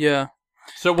clause. Yeah.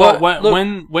 So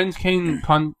when's Kane...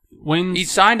 He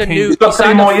signed a new... He's got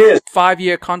 3 more years.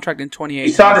 5-year contract in 2018.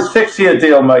 He signed a 6-year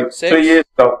deal, mate. 3 years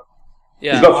ago.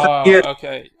 Yeah. He's got 3 years.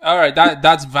 Okay. All right.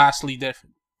 That's vastly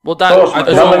different. Well, that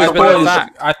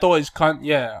I thought his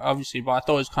obviously, but I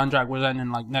thought his contract was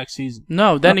ending like next season.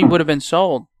 No, then he would have been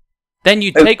sold. Then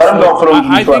you take.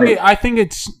 I think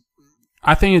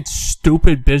it's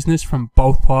stupid business from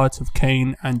both parts of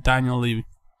Kane and Daniel Levy.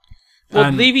 Well,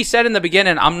 Levy said in the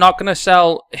beginning, "I'm not going to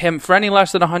sell him for any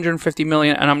less than 150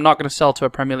 million, and I'm not going to sell to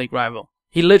a Premier League rival."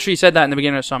 He literally said that in the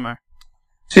beginning of summer.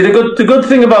 See, the good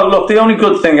thing about the only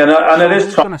good thing, and it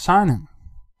is going to sign him.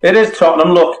 It is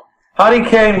Tottenham. Look. Harry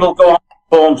Kane will go on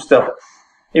form still.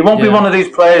 He won't be one of these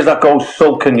players that goes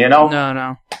sulking, you know.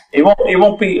 No. He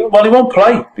won't be. Well, he won't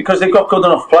play because they've got good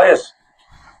enough players.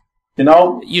 You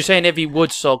know. You're saying if he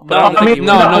would sulk, but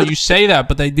you say that,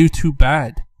 but they do too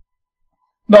bad.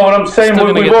 No, what I'm saying,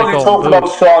 we've already talked about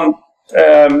Son.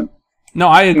 No,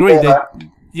 I agree.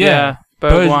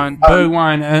 Bergwijn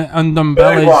and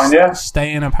Ndombele's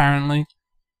staying apparently.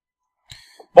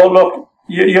 But look.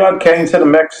 You add Kane to the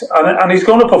mix, and he's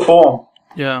going to perform.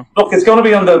 Yeah. Look, it's going to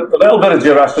be under a little bit of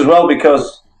duress as well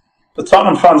because the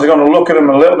Tottenham fans are going to look at him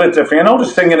a little bit differently. I know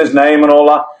just singing his name and all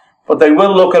that, but they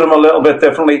will look at him a little bit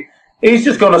differently. He's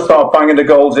just going to start banging the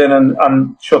goals in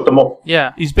and shut them up.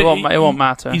 Yeah, it won't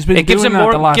matter. He's been doing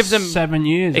that the last 7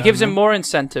 years. It gives him more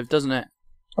incentive, doesn't it?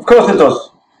 Of course it does.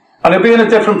 And he'll be in a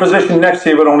different position next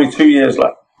year with only 2 years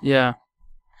left. Yeah.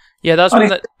 Yeah, that's when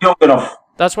he's young enough.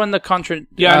 That's when the contract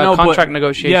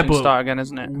negotiations start again,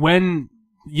 isn't it?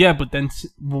 But then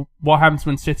what happens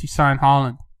when City sign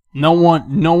Haaland? No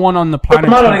one on the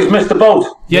planet. He's missed the boat.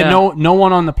 No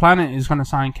one on the planet is going to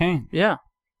sign Kane. Yeah.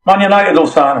 Man United will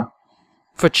sign him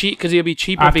for cheap because he'll be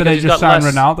cheaper. After because they just signed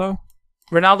Ronaldo.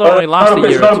 Ronaldo only lasted a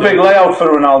year. It's not a big layout for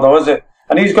Ronaldo, is it?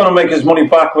 And he's going to make his money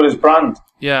back with his brand.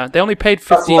 Yeah, they only paid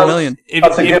 15 million.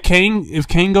 If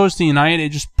Kane goes to United, it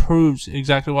just proves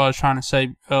exactly what I was trying to say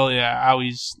earlier. How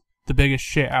he's the biggest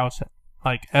shit house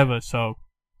like ever. So.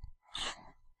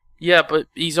 Yeah, but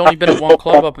he's only been at one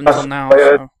club up until now.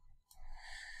 So.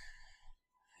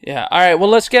 Yeah. All right. Well,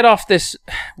 let's get off this.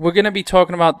 We're going to be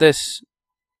talking about this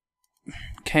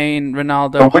Kane,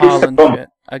 Ronaldo, Haaland shit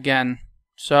again.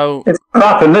 So it's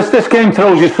happened. This game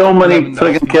throws you so many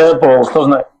friggin' curveballs,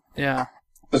 doesn't it? Yeah.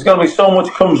 There's going to be so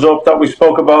much comes up that we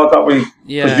spoke about that we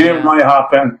presumed might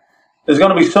happen. There's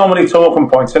going to be so many talking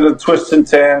points and the twists and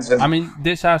turns. I mean,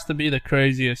 this has to be the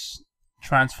craziest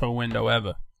transfer window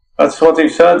ever. That's what he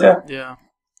said, yeah? Yeah.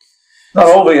 Not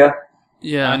over yet.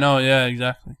 Yeah. I know, yeah,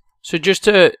 exactly. So just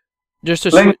to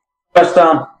West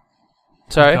Ham.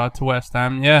 Sorry? Got to West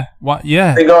Ham, yeah. What?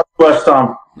 Yeah. They got to West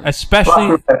Ham.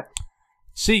 Especially,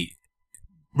 see,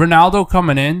 Ronaldo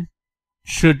coming in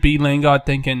should be Lingard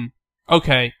thinking,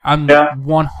 okay, I'm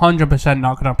 100%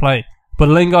 not going to play. But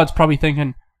Lingard's probably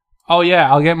thinking, oh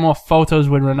yeah, I'll get more photos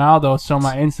with Ronaldo so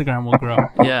my Instagram will grow.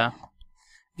 Yeah.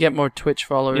 Get more Twitch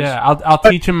followers. Yeah, I'll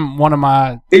teach him one of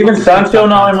my... Even Sancho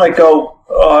now, I might go,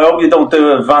 I hope you don't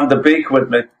do a Van de Beek with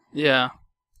me. Yeah.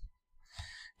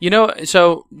 You know,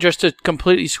 so just to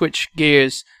completely switch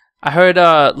gears, I heard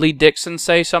Lee Dixon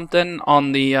say something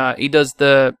on the he does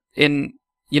the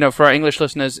for our English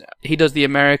listeners, he does the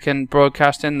American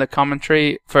broadcasting, the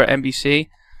commentary for NBC.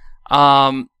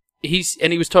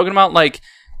 He was talking about like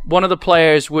one of the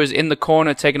players was in the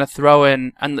corner taking a throw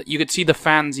in, and you could see the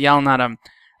fans yelling at him,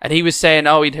 and he was saying,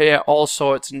 "Oh, he'd hear all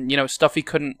sorts and stuff he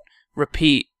couldn't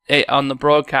repeat on the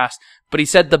broadcast." But he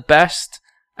said the best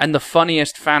and the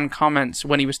funniest fan comments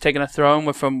when he was taking a throw in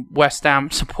were from West Ham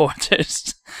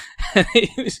supporters. And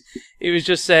he was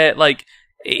just saying like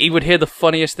he would hear the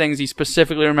funniest things he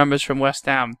specifically remembers from West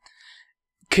Ham.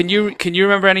 Can you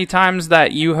remember any times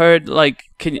that you heard like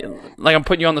I'm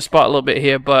putting you on the spot a little bit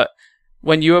here, but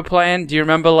when you were playing, do you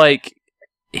remember like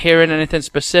hearing anything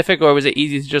specific, or was it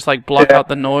easy to just like block out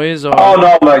the noise? Or oh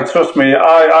no, mate, trust me,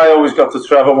 I always got the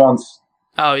Trevor once.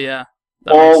 Oh yeah,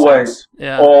 always,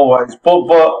 yeah, always. But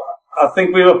I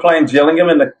think we were playing Gillingham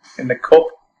in the cup,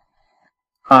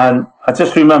 and I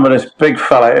just remember this big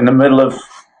fella in the middle of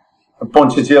a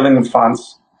bunch of Gillingham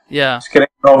fans. Yeah, just getting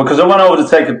over because I went over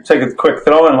to take a quick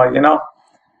throw in,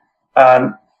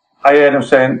 and I heard him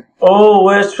saying, "Oh,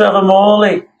 where's Trevor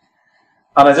Morley?"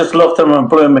 And I just looked at him and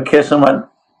blew him a kiss and went.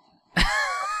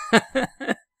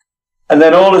 And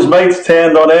then all his mates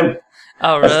turned on him.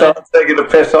 Oh, really? I started taking the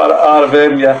piss out of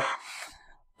him. Yeah,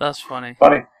 that's funny.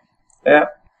 Yeah.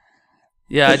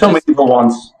 Yeah, some evil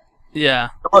ones. Yeah,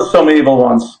 there was some evil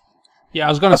ones. Yeah, I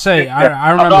was gonna say.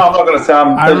 I remember. I'm not gonna say.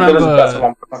 There's a better one.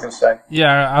 I'm not gonna say.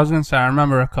 Yeah, I was gonna say. I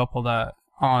remember a couple that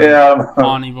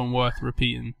aren't even worth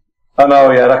repeating. I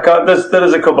know. Yeah, there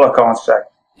is a couple I can't say.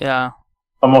 Yeah,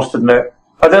 I must admit.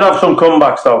 I did have some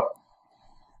comebacks though.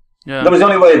 Yeah, that was the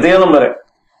only way of dealing with it.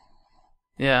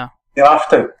 Yeah, you have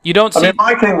to. You don't. I mean,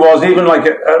 my thing was even like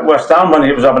at West Ham when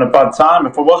he was having a bad time.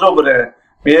 If I was over there,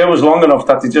 my ear was long enough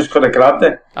that he just could have grabbed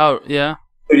it. Oh yeah.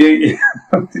 You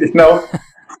know.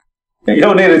 You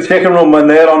don't need a chicken run when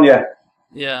they're on you.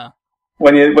 Yeah.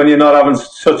 When you're not having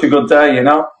such a good day, And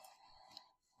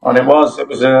it was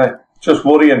just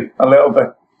worrying a little bit.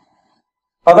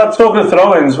 Oh, that talking of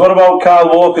throw-ins, what about Kyle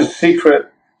Walker's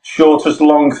secret shortest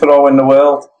long throw in the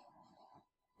world?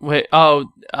 Wait, oh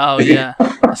yeah.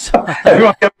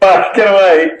 Everyone get back, get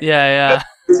away. Yeah.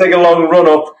 Take a long run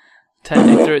up.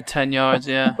 He threw it 10 yards,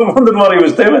 yeah. I wondered what he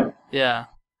was doing. Yeah.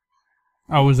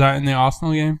 Oh, was that in the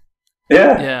Arsenal game?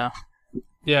 Yeah. Yeah.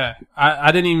 Yeah,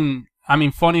 I didn't even. I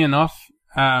mean, funny enough,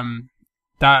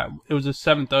 that it was a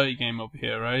 7:30 game over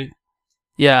here, right?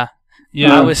 Yeah.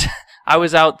 Yeah. I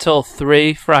was out till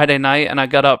 3 Friday night, and I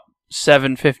got up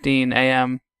 7:15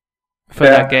 a.m. for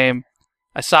that game.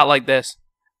 I sat like this,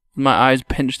 my eyes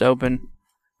pinched open.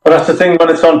 But that's the thing, when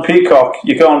it's on Peacock,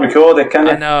 you can't record it, can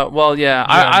you? I know. Well, yeah.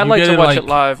 I like to watch it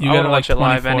live. You I want get to watch it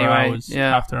live anyway.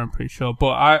 Yeah. After, I'm pretty sure.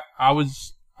 But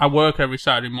I work every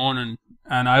Saturday morning.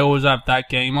 And I always have that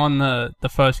game on, the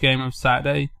first game of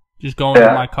Saturday, just going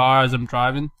in my car as I'm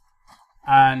driving.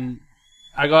 And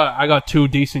I got 2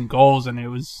 decent goals, and it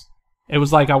was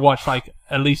like I watched like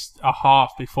at least a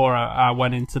half before I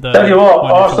went into the... Tell you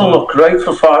what, Arsenal looked great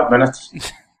for 5 minutes.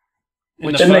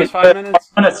 In the first 5 minutes?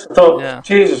 5 minutes, I thought,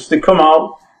 Jesus, they come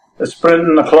out, they're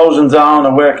sprinting, they're closing down,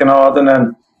 they're working hard, and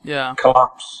then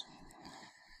collapse.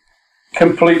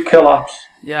 Complete collapse.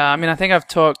 Yeah, I mean, I think I've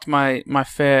talked my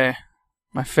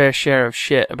fair share of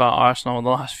shit about Arsenal in the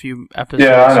last few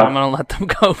episodes, so I'm going to let them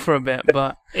go for a bit.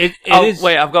 But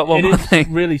wait, I've got one more thing. It's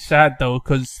really sad, though,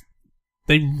 because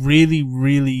they really,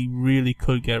 really, really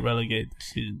could get relegated this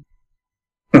season.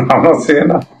 I'm not seeing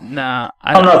that. Nah.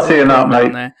 I'm not seeing that,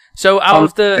 mate. So out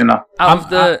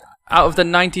of the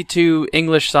 92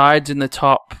 English sides in the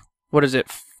top, what is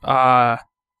it, 5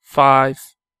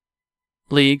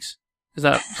 leagues? Is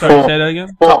that sorry? Say that again.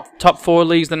 Top 4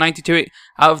 leagues, the 92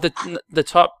 out of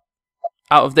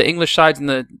the English sides in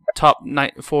the top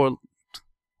 4. All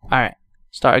right,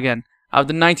 start again. Out of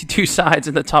the 92 sides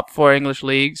in the top 4 English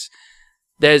leagues,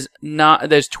 there's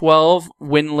 12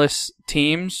 winless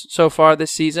teams so far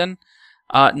this season.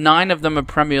 9 of them are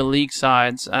Premier League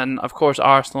sides, and of course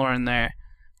Arsenal are in there.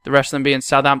 The rest of them being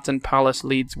Southampton, Palace,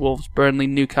 Leeds, Wolves, Burnley,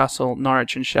 Newcastle,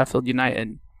 Norwich, and Sheffield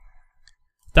United.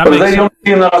 Are they the only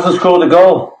team that hasn't scored a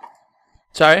goal?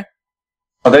 Sorry?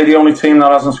 Are they the only team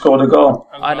that hasn't scored a goal?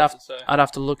 I'd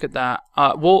have to look at that.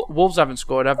 Wolves haven't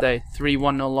scored, have they? 3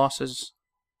 1-0 losses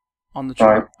on the trip,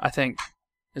 right. I think.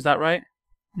 Is that right?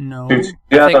 No.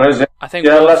 Yeah, there is. I think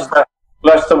Leicester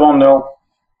 1-0.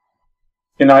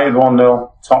 United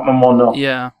 1-0. Tottenham 1-0.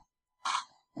 Yeah.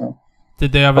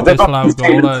 Did they have a disallowed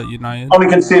goal at United? Only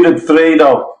conceded 3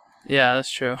 though. Yeah,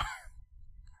 that's true.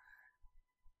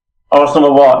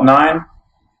 Arsenal what,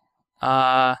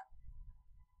 9?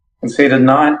 Conceded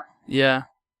 9? Yeah.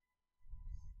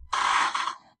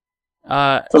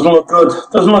 Doesn't look good.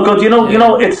 Doesn't look good. You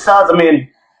know, it's sad. I mean,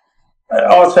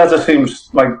 Arteta seems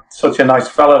like such a nice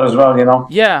fella as well. You know.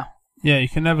 Yeah. Yeah, you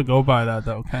can never go by that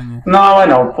though, can you? No, I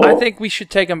know. But I think we should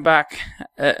take him back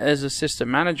as assistant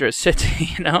manager at City.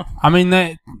 You know. I mean,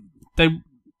 they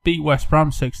beat West Brom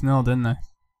 6-0, didn't they?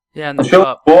 Yeah, in the I'm sure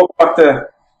cup. walk back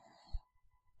there.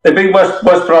 They beat West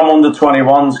Brom under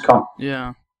 21s. Come.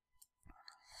 Yeah.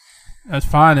 That's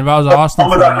fine. If I was Arsenal,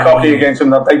 With that copy against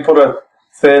them, that they put a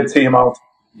third team out.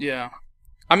 Yeah.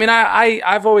 I mean,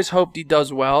 I've always hoped he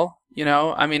does well. You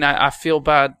know. I mean, I feel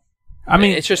bad. I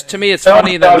mean, it's just, to me, it's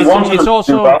funny that it's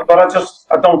also. But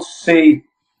I don't see.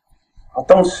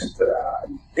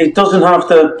 He doesn't have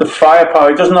the firepower.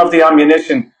 He doesn't have the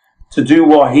ammunition to do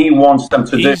what he wants them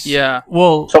to do. Yeah.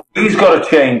 Well, so he's got to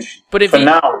change. But if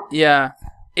now, yeah,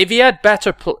 if he had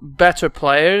better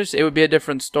players, it would be a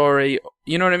different story.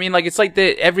 You know what I mean? Like, it's like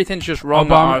everything's just wrong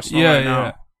with Arsenal right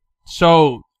now.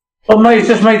 So. Well, mate, he's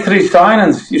just made 3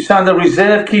 signings. You signed a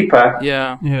reserve keeper.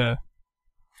 Yeah. Yeah.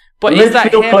 But a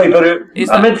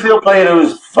midfield player who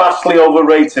is vastly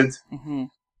overrated. Mm-hmm.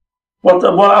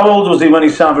 How old was he when he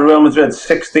signed for Real Madrid?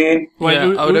 16? Wait, yeah,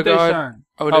 who did they sign?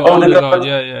 Odegaard.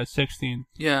 Yeah, 16.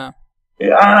 Yeah.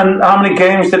 And how many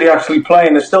games did he actually play?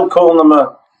 And they're still calling him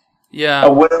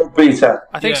a world beater.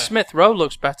 I think Smith Rowe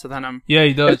looks better than him. Yeah,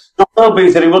 he does. A world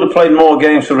beater, he would have played more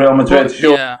games for Real Madrid,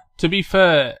 sure. Yeah. To be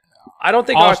fair, I don't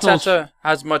think Arteta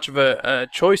has much of a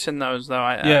choice in those, though.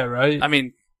 Yeah, right. I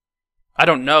mean, I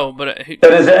don't know, but...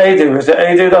 Then is it Edu? Is it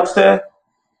Edu that's there?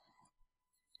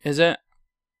 Is it?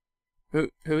 Who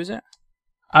is it?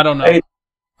 I don't know. Edu.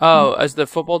 Oh, as the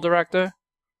football director?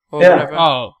 Or Yeah. whatever?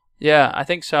 Oh. Yeah, I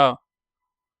think so.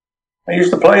 He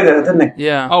used to play there, didn't he?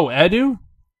 Yeah. Oh, Edu?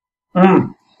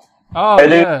 Mm. Oh,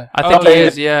 Edu. yeah. I think he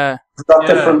is, yeah. Is that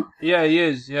different? Yeah, he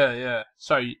is. Yeah.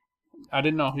 Sorry, I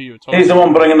didn't know who you were talking about. He's the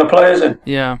one bringing the players in.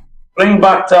 Yeah. Bring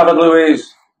back David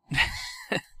Luiz.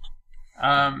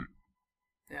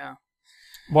 Yeah.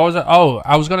 What was it? Oh,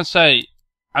 I was going to say,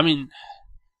 I mean,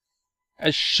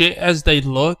 as shit as they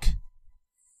look,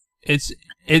 it's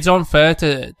unfair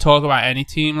to talk about any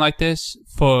team like this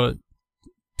for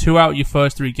 2 out of your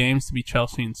first 3 games to be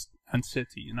Chelsea and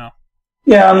City, you know?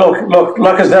 Yeah, and look,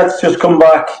 Lacazette's just come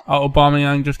back. Oh,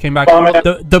 Aubameyang just came back.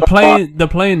 Aubameyang. They're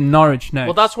playing Norwich next.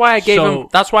 Well, that's why I gave him.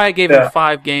 That's why I gave him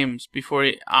 5 games before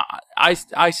he.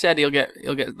 I said he'll get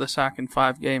the sack in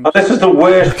 5 games. And this is the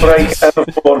worst break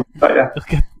ever for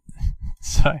him.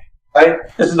 Sorry. Right?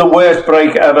 This is the worst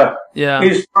break ever. Yeah.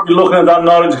 He's probably looking at that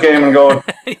Norwich game and going,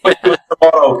 "Wait till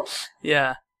tomorrow."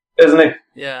 Yeah. Isn't he?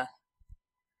 Yeah.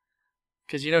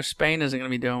 Because Spain isn't going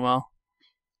to be doing well.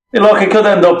 Yeah, look, it could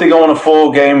end up they go on a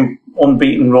 4-game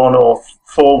unbeaten run or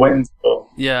 4 wins. But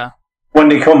yeah. when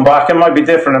they come back, it might be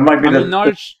different. It might be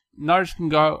Norwich can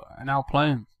go and outplay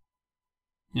him.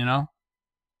 You know?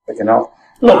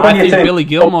 Look, I think Billy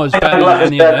Gilmour is better than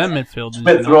any of their midfielders.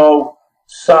 Smith Rowe,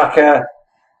 Saka,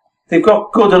 they've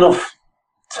got good enough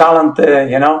talent there,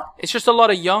 you know? It's just a lot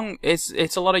of young. It's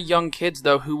a lot of young kids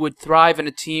though who would thrive in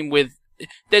a team with.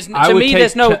 There's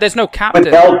no captain.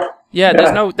 With help. Yeah,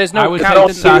 there's no I would captain.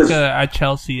 take Saka at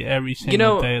Chelsea every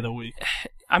single day of the week.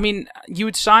 I mean, you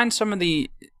would sign some of the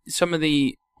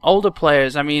older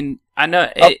players. I mean, I know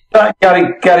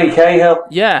Gary Cahill.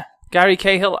 Yeah, Gary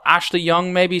Cahill, Ashley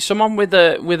Young, maybe someone with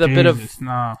a bit of.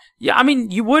 No. Yeah, I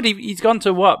mean, you would. He's gone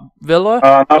to what, Villa?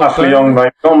 Not Ashley Young,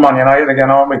 mate. Going Man United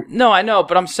again, aren't we? No, I know,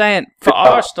 but I'm saying for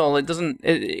Arsenal, it doesn't.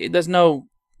 There's no,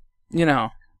 I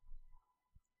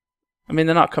mean,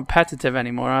 they're not competitive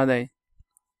anymore, are they,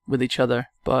 with each other?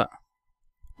 But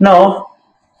no,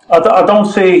 I don't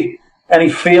see any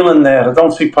feeling there. I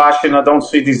don't see passion. I don't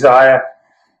see desire.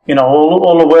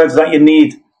 All the words that you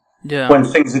need when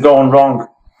things are going wrong.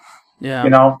 Yeah.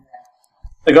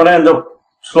 They're going to end up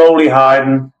slowly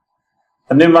hiding.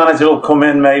 A new manager will come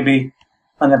in maybe,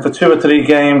 and then for 2 or 3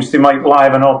 games they might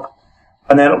liven up,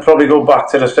 and then it'll probably go back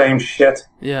to the same shit.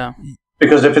 Yeah.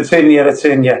 Because if it's in you, it's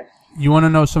in you. You want to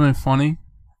know something funny?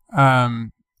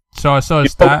 So I saw a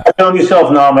stat. You're telling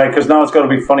yourself now, mate, because now it's got to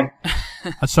be funny.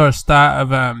 I saw a stat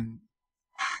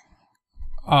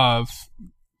of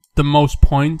the most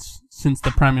points since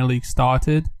the Premier League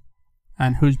started,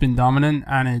 and who's been dominant,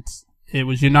 and it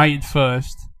was United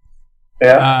first.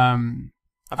 Yeah.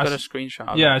 I've got a screenshot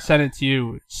of I sent it to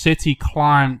you. City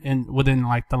climbed within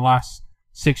like the last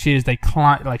 6 years. They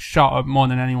shot up more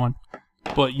than anyone.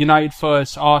 But United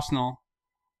first, Arsenal,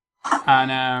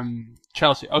 and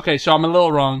Chelsea. Okay, so I'm a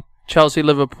little wrong. Chelsea,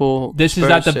 Liverpool. This is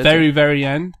at the very, very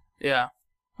end. Yeah.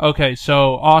 Okay,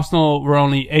 so Arsenal were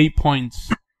only 8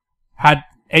 points, had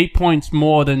 8 points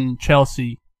more than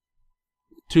Chelsea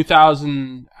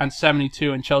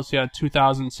 2,072 and Chelsea had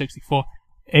 2,064.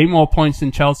 8 more points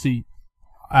than Chelsea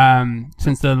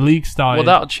since the league started. Well,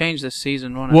 that'll change this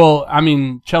season, won't it? Well, I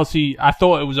mean, Chelsea, I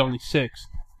thought it was only 6.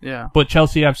 Yeah. But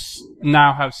Chelsea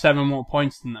now have 7 more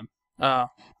points than them.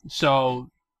 So,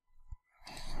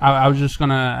 I was just going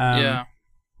to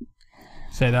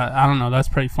say that. I don't know, that's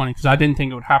pretty funny, because I didn't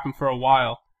think it would happen for a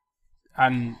while.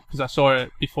 And because I saw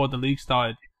it before the league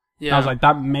started. Yeah. I was like,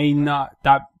 that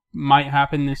might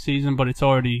happen this season, but it's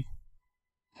already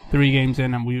 3 games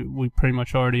in, and we pretty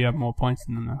much already have more points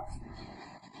than them now.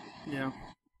 Yeah.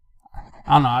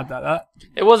 I don't know.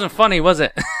 It wasn't funny, was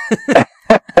it?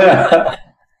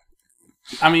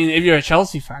 I mean, if you're a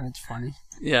Chelsea fan, it's funny.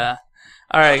 Yeah.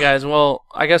 All right, guys. Well,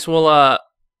 I guess we'll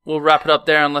wrap it up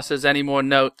there unless there's any more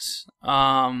notes.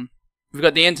 We've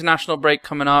got the international break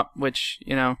coming up, which,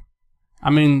 you know. I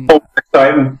mean,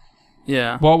 exciting.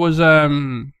 Yeah. What was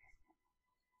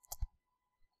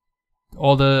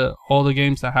all the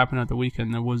games that happened at the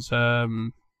weekend? There was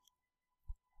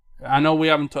I know we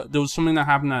haven't. There was something that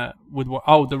happened with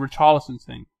the Richarlison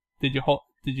thing. Did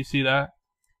you see that?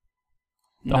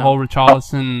 The whole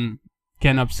Richarlison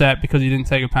getting upset because he didn't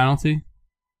take a penalty.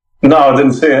 No, I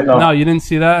didn't see it. No, you didn't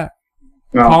see that.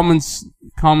 No.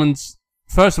 Coleman's.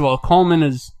 First of all, Coleman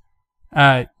is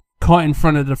caught in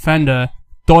front of the defender.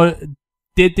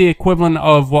 Did the equivalent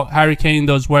of what Harry Kane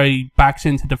does, where he backs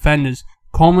into defenders.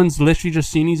 Coleman's literally just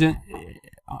seen he's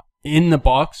in the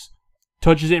box,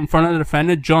 touches it in front of the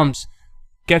defender, jumps,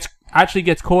 gets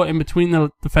caught in between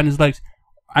the defender's legs,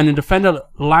 and the defender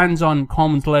lands on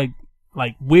Coleman's leg,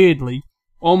 like, weirdly,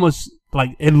 almost,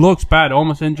 like, it looks bad,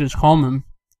 almost injures Coleman.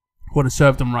 Would have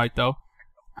served him right, though.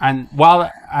 And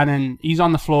then he's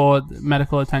on the floor,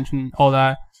 medical attention, all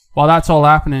that. While that's all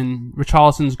happening,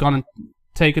 Richarlison's gone and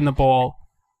taken the ball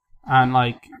and,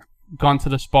 like, gone to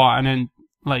the spot, and then,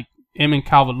 like, him and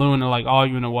Calvert-Lewin are, like,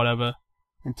 arguing or whatever.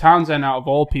 And Townsend, out of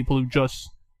all people who just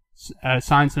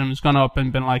signed to him, has gone up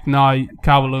and been like, no,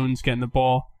 Calvert-Lewin's getting the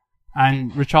ball.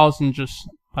 And Richarlison just,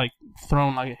 like,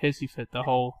 thrown like a hissy fit the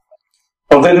whole...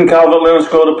 Well, didn't Calvert-Lewin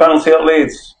score the penalty at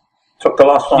Leeds? Took the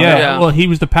last one. Yeah, well, he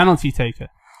was the penalty taker.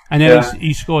 And then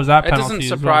he scores that penalty. It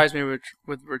doesn't surprise me with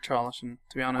Richarlison,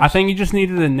 to be honest. I think he just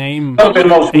needed a name.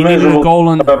 He needed a goal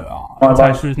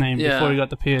attached to his name before he got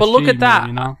the PSG. But look at that,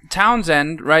 you know?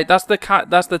 Townsend, right? That's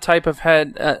the type of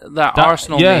head that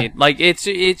Arsenal need. Like it's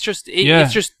just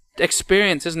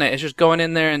experience, isn't it? It's just going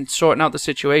in there and sorting out the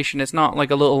situation. It's not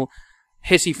like a little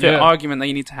hissy fit argument that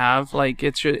you need to have. Like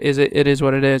it is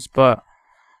what it is. But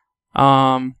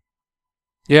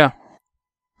yeah.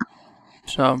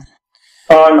 So.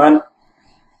 All right, man.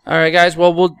 All right, guys.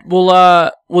 Well,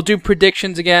 we'll do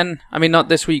predictions again. I mean, not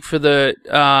this week for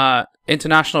the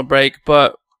international break,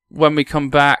 but when we come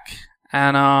back,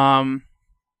 and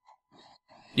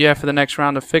for the next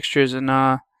round of fixtures, and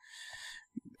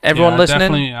everyone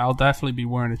listening, I'll definitely be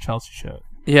wearing a Chelsea shirt.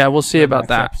 Yeah, we'll see about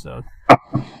that. Episode.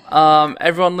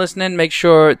 Everyone listening, make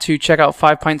sure to check out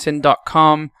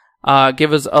 5pintsin.com.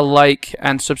 Give us a like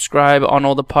and subscribe on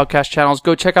all the podcast channels.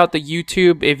 Go check out the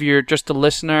YouTube if you're just a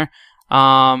listener.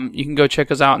 You can go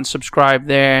check us out and subscribe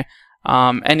there.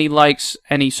 Any likes,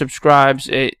 any subscribes,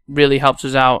 it really helps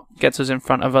us out, gets us in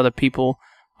front of other people,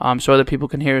 so other people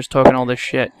can hear us talking all this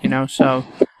shit, you know. So,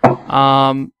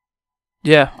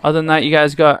 yeah. Other than that, you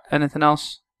guys got anything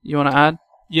else you want to add?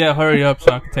 Yeah, hurry up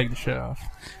so I can take the shit off.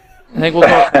 I think we'll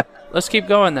go. Let's keep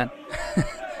going then.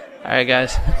 All right,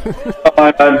 guys.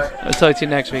 Bye, man. I'll talk to you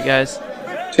next week, guys.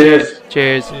 Cheers.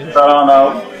 Cheers. I don't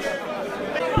know.